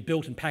that have been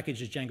built and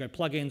packaged as Django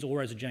plugins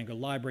or as a Django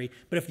library.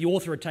 But if the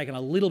author had taken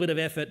a little bit of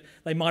effort,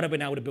 they might have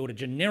been able to build a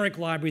generic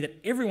library that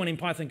everyone in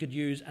Python could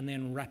use and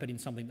then wrap it in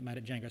something that made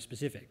it Django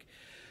specific.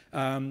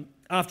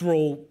 After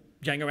all,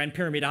 Django and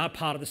Pyramid are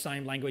part of the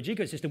same language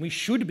ecosystem. We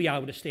should be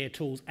able to share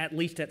tools, at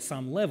least at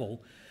some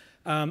level.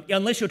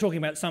 Unless you're talking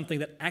about something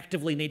that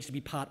actively needs to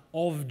be part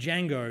of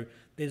Django,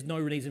 there's no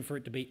reason for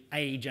it to be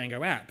a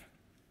Django app.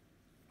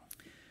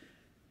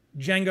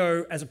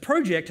 Django as a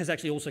project has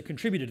actually also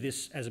contributed to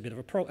this as a bit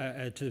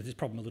of to this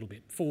problem a little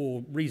bit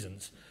for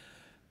reasons.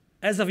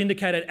 As I've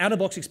indicated,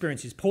 out-of-box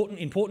experience is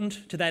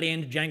important. To that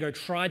end, Django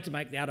tried to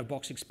make the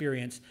out-of-box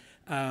experience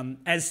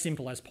as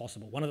simple as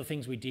possible. One of the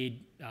things we did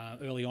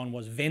early on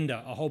was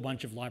vendor a whole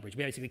bunch of libraries.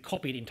 We basically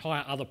copied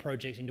entire other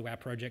projects into our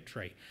project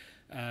tree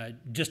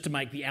just to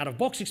make the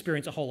out-of-box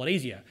experience a whole lot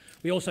easier.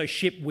 We also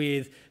ship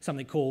with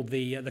something called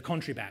the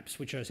contrib apps,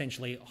 which are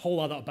essentially a whole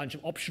other bunch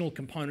of optional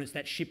components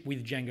that ship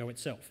with Django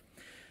itself.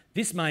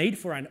 This made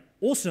for an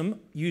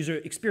awesome user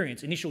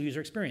experience, initial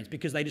user experience,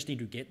 because they just need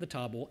to get the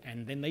tarball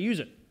and then they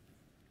use it.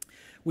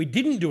 We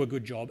didn't do a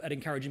good job at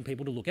encouraging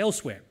people to look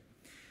elsewhere.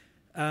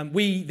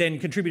 We then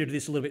contributed to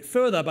this a little bit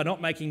further by not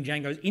making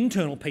Django's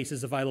internal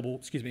pieces available,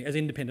 as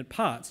independent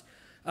parts.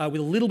 With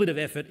a little bit of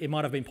effort, it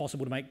might have been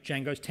possible to make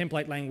Django's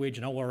template language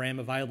and ORM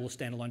available as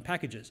standalone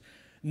packages.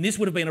 And this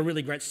would have been a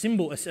really great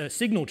signal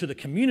to the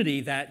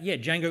community that, yeah,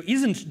 Django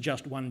isn't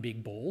just one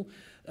big ball.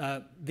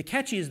 The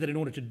catch is that in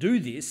order to do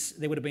this,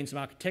 there would have been some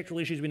architectural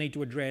issues we need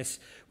to address,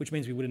 which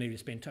means we would have needed to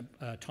spend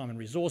time and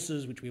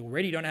resources, which we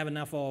already don't have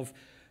enough of,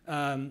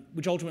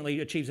 which ultimately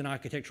achieves an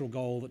architectural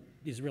goal that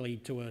is really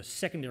to a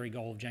secondary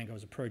goal of Django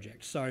as a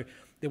project. So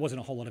there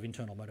wasn't a whole lot of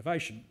internal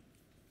motivation.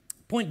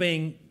 Point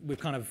being, we've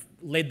kind of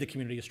led the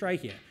community astray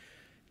here.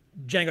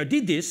 Django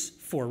did this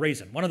for a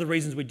reason. One of the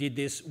reasons we did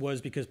this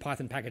was because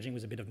Python packaging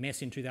was a bit of a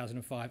mess in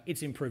 2005.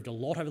 It's improved a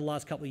lot over the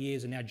last couple of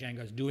years, and now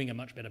Django's doing a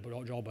much better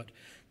job at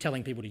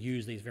telling people to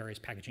use these various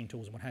packaging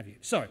tools and what have you.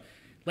 So,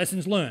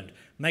 lessons learned.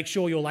 Make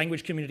sure your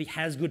language community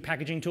has good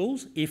packaging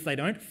tools. If they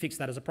don't, fix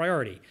that as a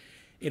priority.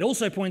 It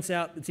also points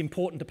out it's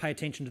important to pay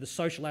attention to the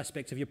social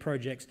aspects of your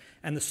projects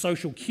and the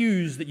social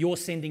cues that you're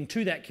sending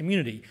to that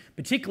community,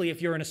 particularly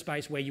if you're in a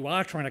space where you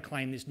are trying to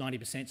claim this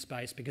 90%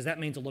 space, because that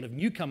means a lot of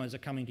newcomers are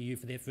coming to you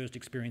for their first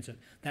experience at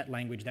that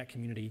language, that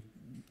community,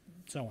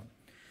 so on.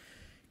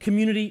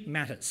 Community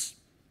matters.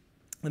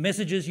 The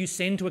messages you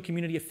send to a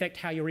community affect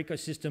how your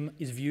ecosystem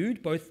is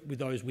viewed, both with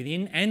those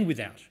within and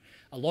without.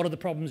 A lot of the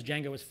problems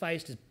Django has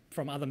faced is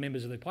from other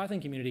members of the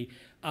Python community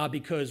are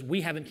because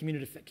we haven't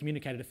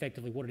communicated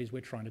effectively what it is we're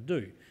trying to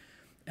do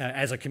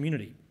as a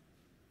community.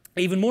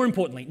 Even more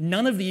importantly,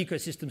 none of the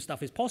ecosystem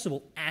stuff is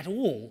possible at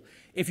all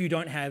if you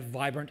don't have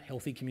vibrant,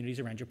 healthy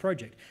communities around your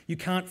project. You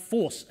can't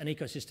force an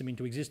ecosystem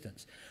into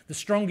existence. The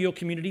stronger your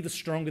community, the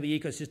stronger the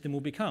ecosystem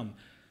will become.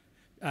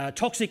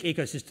 Toxic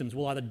ecosystems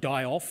will either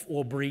die off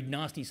or breed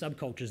nasty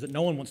subcultures that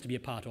no one wants to be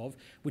a part of,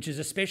 which is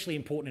especially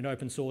important in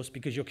open source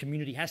because your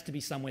community has to be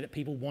somewhere that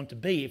people want to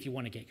be if you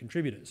want to get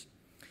contributors.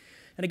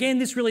 And again,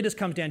 this really just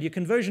comes down to your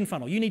conversion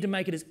funnel. You need to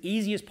make it as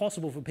easy as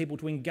possible for people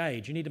to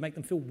engage. You need to make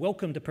them feel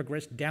welcome to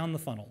progress down the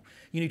funnel.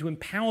 You need to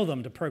empower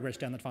them to progress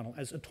down the funnel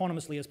as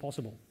autonomously as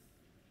possible.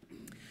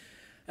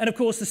 And of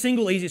course, the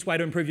single easiest way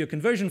to improve your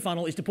conversion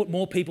funnel is to put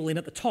more people in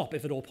at the top,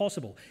 if at all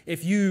possible.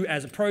 If you,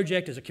 as a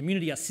project, as a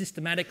community, are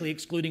systematically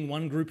excluding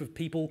one group of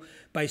people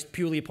based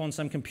purely upon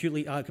some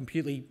completely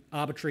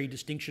arbitrary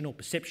distinction or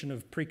perception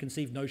of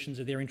preconceived notions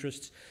of their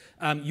interests,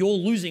 you're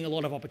losing a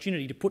lot of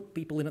opportunity to put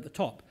people in at the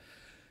top.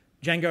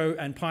 Django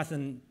and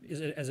Python,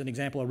 as an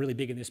example, are really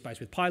big in this space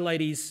with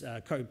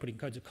PyLadies, putting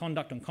codes of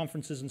conduct on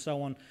conferences and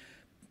so on.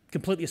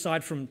 Completely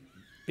aside from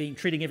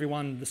treating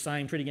everyone the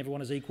same, treating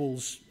everyone as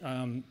equals,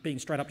 being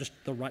straight up just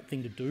the right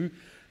thing to do.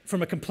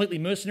 From a completely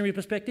mercenary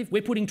perspective,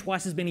 we're putting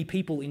twice as many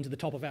people into the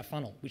top of our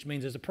funnel, which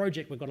means as a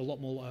project we've got a lot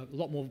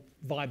more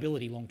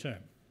viability long term.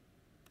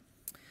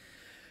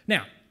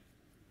 Now,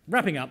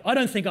 wrapping up, I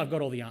don't think I've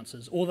got all the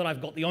answers or that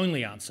I've got the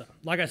only answer.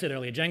 Like I said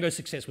earlier, Django's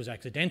success was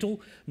accidental,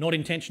 not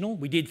intentional.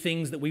 We did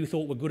things that we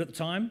thought were good at the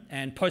time,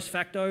 and post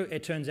facto,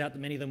 it turns out that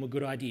many of them were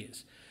good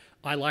ideas.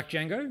 I like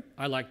Django.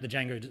 I like the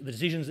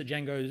decisions that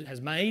Django has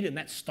made, and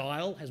that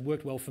style has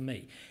worked well for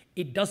me.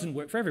 It doesn't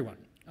work for everyone.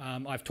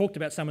 I've talked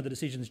about some of the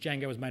decisions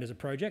Django has made as a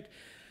project.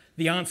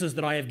 The answers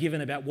that I have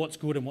given about what's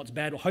good and what's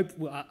bad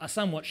are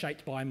somewhat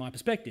shaped by my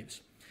perspectives.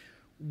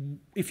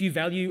 If you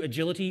value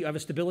agility over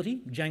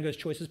stability, Django's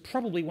choices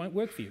probably won't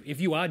work for you.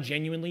 If you are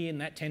genuinely in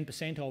that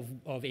 10%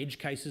 of edge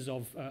cases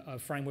of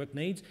framework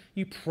needs,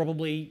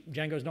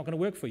 Django's not going to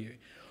work for you.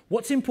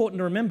 What's important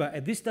to remember,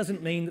 and this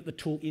doesn't mean that the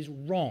tool is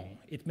wrong.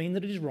 It means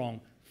that it is wrong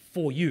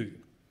for you.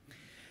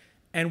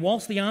 And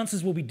whilst the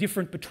answers will be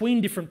different between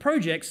different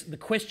projects, the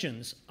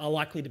questions are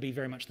likely to be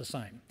very much the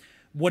same.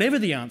 Whatever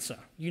the answer,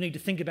 you need to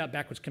think about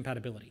backwards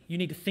compatibility. You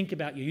need to think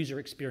about your user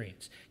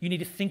experience. You need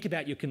to think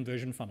about your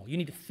conversion funnel. You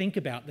need to think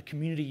about the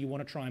community you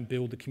want to try and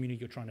build, the community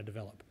you're trying to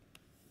develop.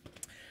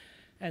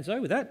 And so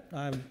with that,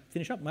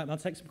 finish up. I'll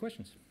take some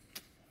questions.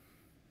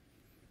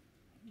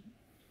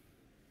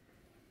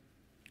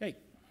 Hey.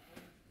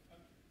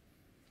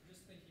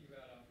 Just thinking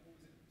about, what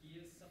was it,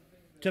 Gears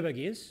something? Turbo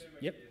Gears,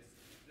 yep. Gears,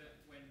 that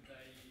when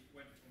they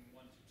went from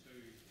 1 to 2,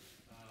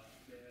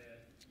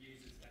 their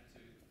users had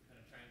to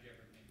kind of change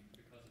everything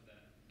because of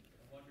that.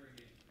 I'm wondering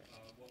if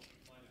what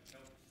might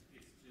have helped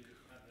is to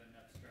have an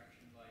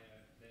abstraction layer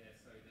there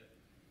so that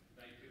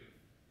they could have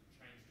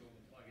changed all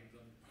the plugins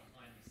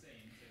behind the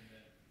scenes and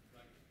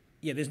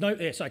yeah, there's no.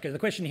 Yeah, so the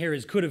question here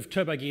is, could have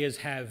Turbo Gears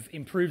have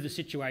improved the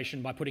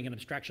situation by putting an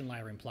abstraction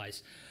layer in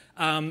place?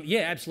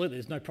 Yeah, absolutely.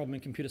 There's no problem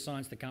in computer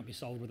science that can't be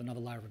solved with another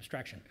layer of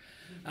abstraction.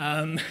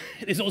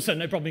 There's also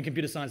no problem in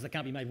computer science that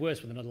can't be made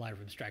worse with another layer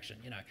of abstraction.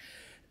 You know.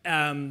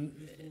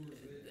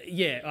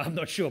 Yeah, I'm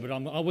not sure, but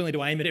I'm willing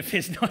to aim it if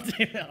there's not.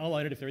 I'll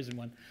own it if there isn't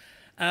one.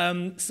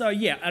 So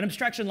yeah, an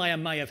abstraction layer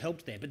may have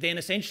helped there, but then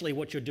essentially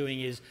what you're doing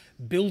is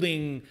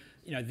building,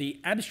 you know, the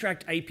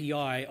abstract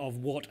API of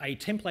what a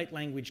template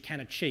language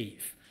can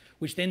achieve,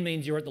 which then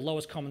means you're at the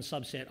lowest common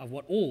subset of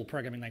what all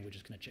programming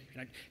languages can achieve.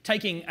 You know,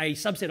 taking a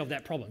subset of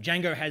that problem.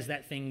 Django has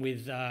that thing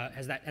with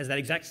has that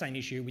exact same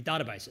issue with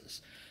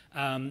databases.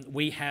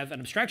 We have an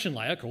abstraction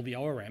layer called the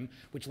ORM,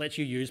 which lets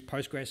you use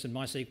Postgres and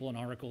MySQL and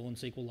Oracle and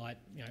SQLite,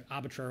 you know,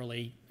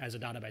 arbitrarily as a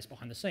database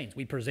behind the scenes.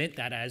 We present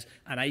that as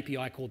an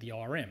API called the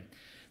ORM.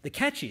 The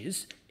catch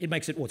is, it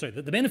makes it, or sorry,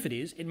 the benefit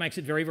is, it makes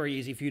it very, very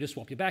easy for you to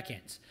swap your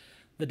backends.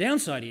 The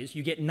downside is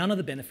you get none of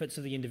the benefits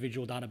of the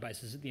individual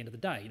databases at the end of the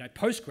day. You know,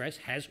 Postgres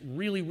has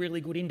really, really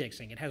good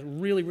indexing. It has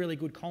really, really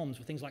good columns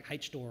for things like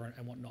HStore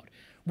and whatnot,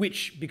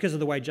 which, because of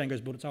the way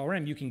Django's built its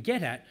ORM, you can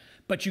get at,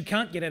 but you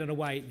can't get at in a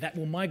way that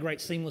will migrate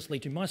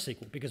seamlessly to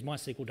MySQL, because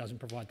MySQL doesn't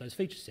provide those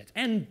feature sets,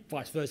 and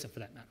vice versa for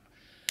that matter.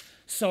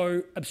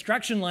 So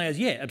abstraction layers,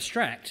 yeah,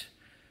 abstract,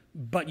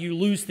 but you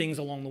lose things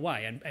along the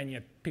way. And you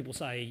know, people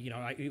say, you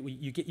know,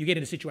 you get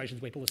into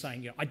situations where people are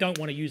saying, you know, I don't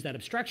want to use that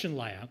abstraction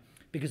layer,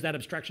 because that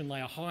abstraction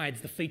layer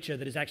hides the feature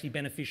that is actually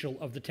beneficial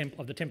of the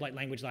template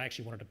language that I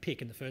actually wanted to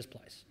pick in the first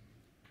place.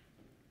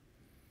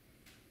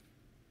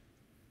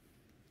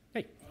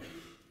 Hey.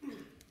 You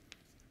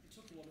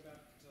talked a lot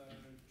about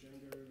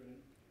Django and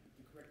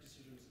the correct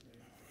decisions it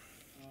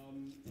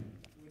made.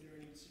 Were there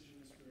any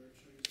decisions where it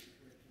chose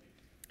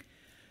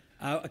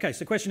incorrectly? Okay, so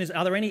the question is,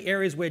 are there any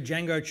areas where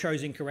Django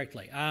chose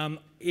incorrectly?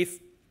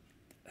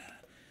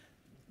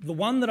 The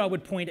one that I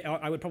would point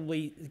out,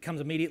 probably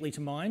comes immediately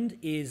to mind,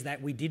 is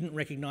that we didn't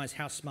recognise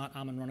how smart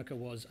Armin Ronica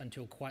was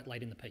until quite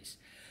late in the piece.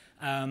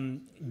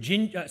 Armin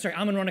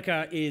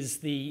Ronica is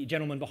the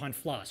gentleman behind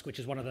Flask, which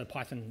is one of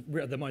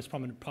the most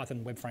prominent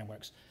Python web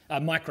frameworks,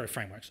 micro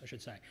frameworks, I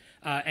should say.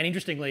 And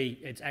interestingly,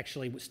 it's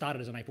actually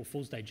started as an April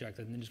Fool's Day joke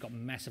and then just got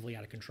massively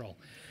out of control.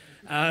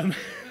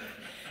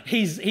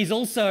 He's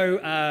also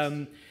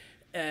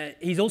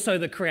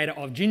the creator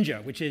of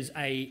Jinja, which is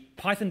a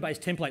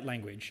Python-based template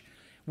language,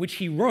 which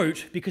he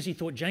wrote because he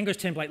thought Django's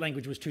template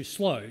language was too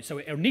slow. So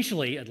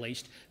initially, at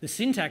least, the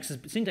syntax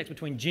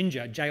between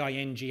Jinja,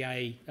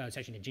 J-I-N-G-A, it's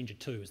actually Jinja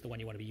 2 is the one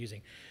you want to be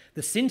using.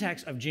 The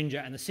syntax of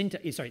Jinja and the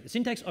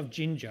syntax of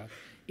Jinja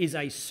is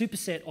a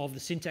superset of the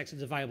syntax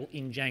that's available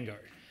in Django.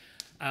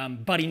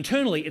 But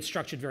internally, it's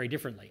structured very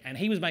differently. And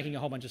he was making a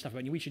whole bunch of stuff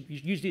about, we should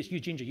use this,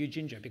 use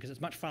Jinja, because it's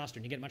much faster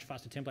and you get much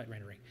faster template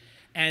rendering.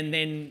 And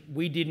then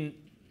we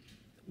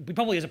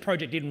probably as a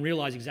project didn't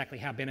realise exactly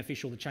how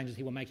beneficial the changes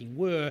he were making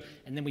were,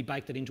 and then we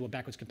baked it into a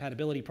backwards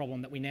compatibility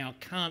problem that we now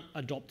can't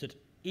adopt it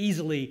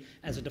easily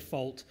as a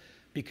default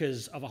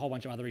because of a whole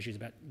bunch of other issues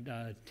about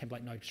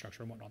template node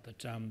structure and whatnot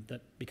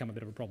that become a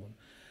bit of a problem.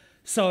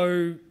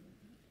 So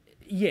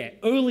yeah,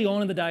 early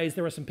on in the days,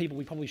 there are some people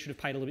we probably should have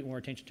paid a little bit more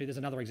attention to. There's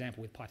another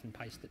example with Python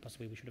paste that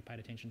possibly we should have paid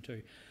attention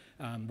to.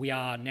 We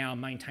are now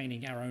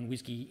maintaining our own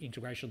WSGI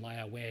integration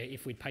layer where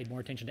if we'd paid more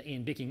attention to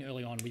Ian Bicking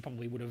early on, we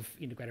probably would have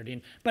integrated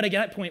in. But at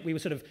that point, we were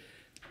sort of,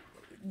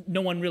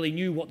 no one really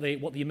knew what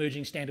the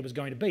emerging standard was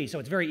going to be. So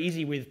it's very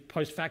easy with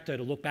post facto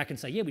to look back and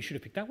say, yeah, we should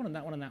have picked that one and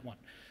that one and that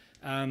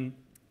one.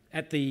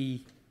 At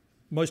the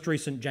most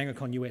recent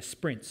DjangoCon US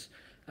sprints,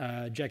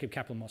 Jacob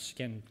Kaplan-Moss,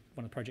 again,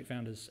 one of the project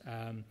founders,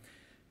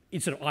 in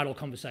sort of idle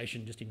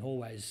conversation just in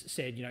hallways,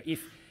 said, you know,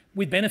 if,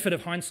 with benefit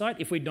of hindsight,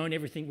 if we'd known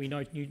everything we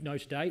know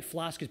today,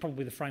 Flask is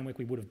probably the framework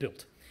we would have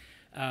built.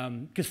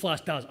 Because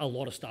Flask does a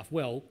lot of stuff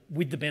well,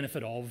 with the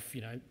benefit of,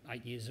 you know,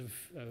 8 years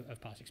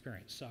of past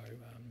experience. So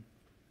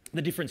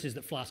the difference is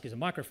that Flask is a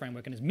micro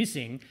framework and is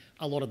missing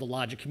a lot of the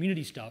larger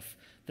community stuff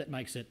that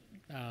makes it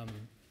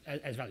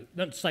as valuable.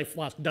 Not to say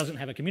Flask doesn't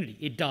have a community,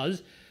 it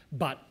does,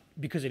 but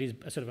because it is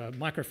a sort of a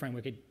micro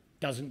framework, it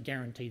doesn't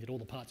guarantee that all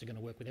the parts are going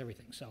to work with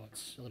everything, so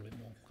it's a little bit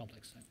more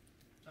complex. So.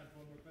 Time for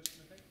one more question,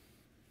 I think.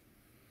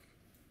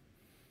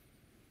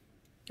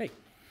 Hey.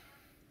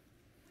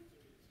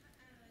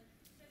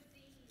 So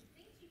the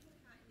things you talk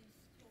about in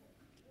this talk,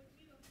 would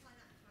you apply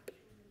that to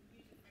actual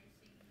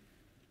user-facing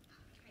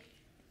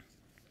applications,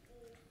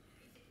 or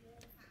is it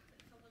more the fact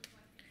that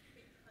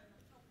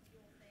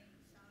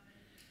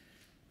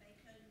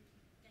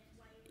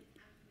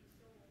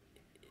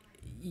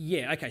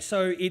Yeah, okay,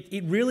 so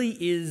it really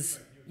is...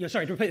 Yeah,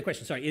 sorry, to repeat the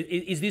question, sorry.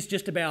 Is this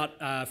just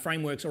about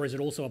frameworks, or is it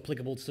also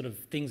applicable to sort of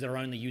things that are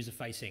only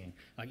user-facing,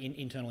 like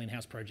internal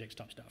in-house projects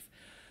type stuff?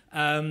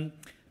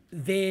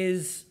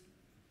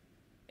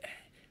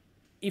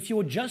 If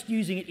you're just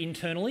using it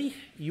internally,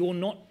 you're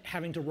not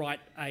having to write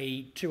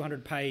a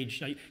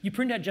 200-page... You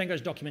print out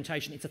Django's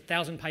documentation, it's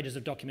 1,000 pages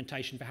of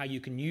documentation for how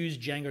you can use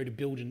Django to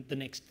build the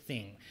next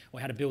thing, or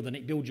how to build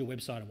your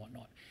website and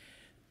whatnot.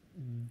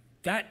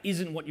 That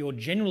isn't what you're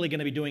generally going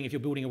to be doing if you're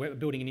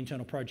building an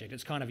internal project.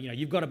 It's kind of,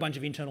 you've got a bunch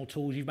of internal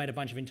tools, you've made a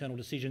bunch of internal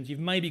decisions, you've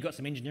maybe got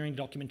some engineering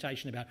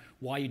documentation about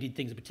why you did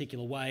things a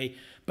particular way,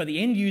 but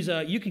the end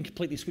user, you can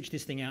completely switch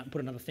this thing out and put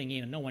another thing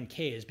in and no one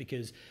cares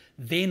because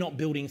they're not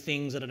building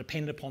things that are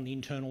dependent upon the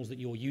internals that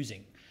you're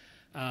using.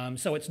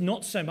 So it's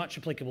not so much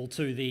applicable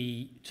to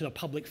the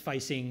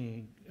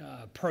public-facing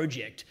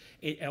project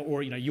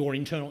or your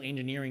internal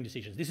engineering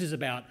decisions. This is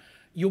about,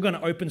 you're going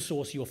to open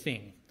source your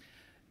thing.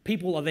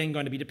 People are then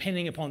going to be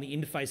depending upon the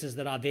interfaces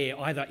that are there,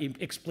 either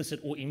explicit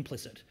or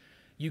implicit.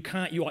 You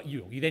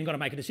then got to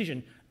make a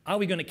decision. Are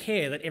we going to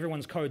care that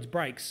everyone's code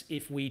breaks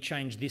if we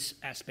change this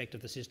aspect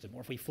of the system,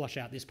 or if we flush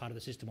out this part of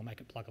the system or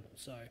make it pluggable?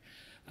 So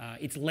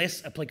it's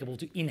less applicable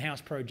to in-house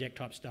project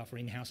type stuff or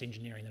in-house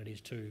engineering than it is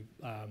to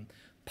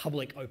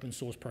public open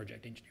source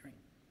project engineering.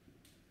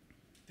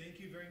 Thank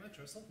you very much,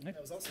 Russell. Yep.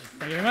 That was awesome.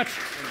 Thank you very much.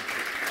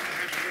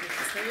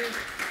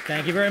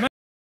 Thank you very much.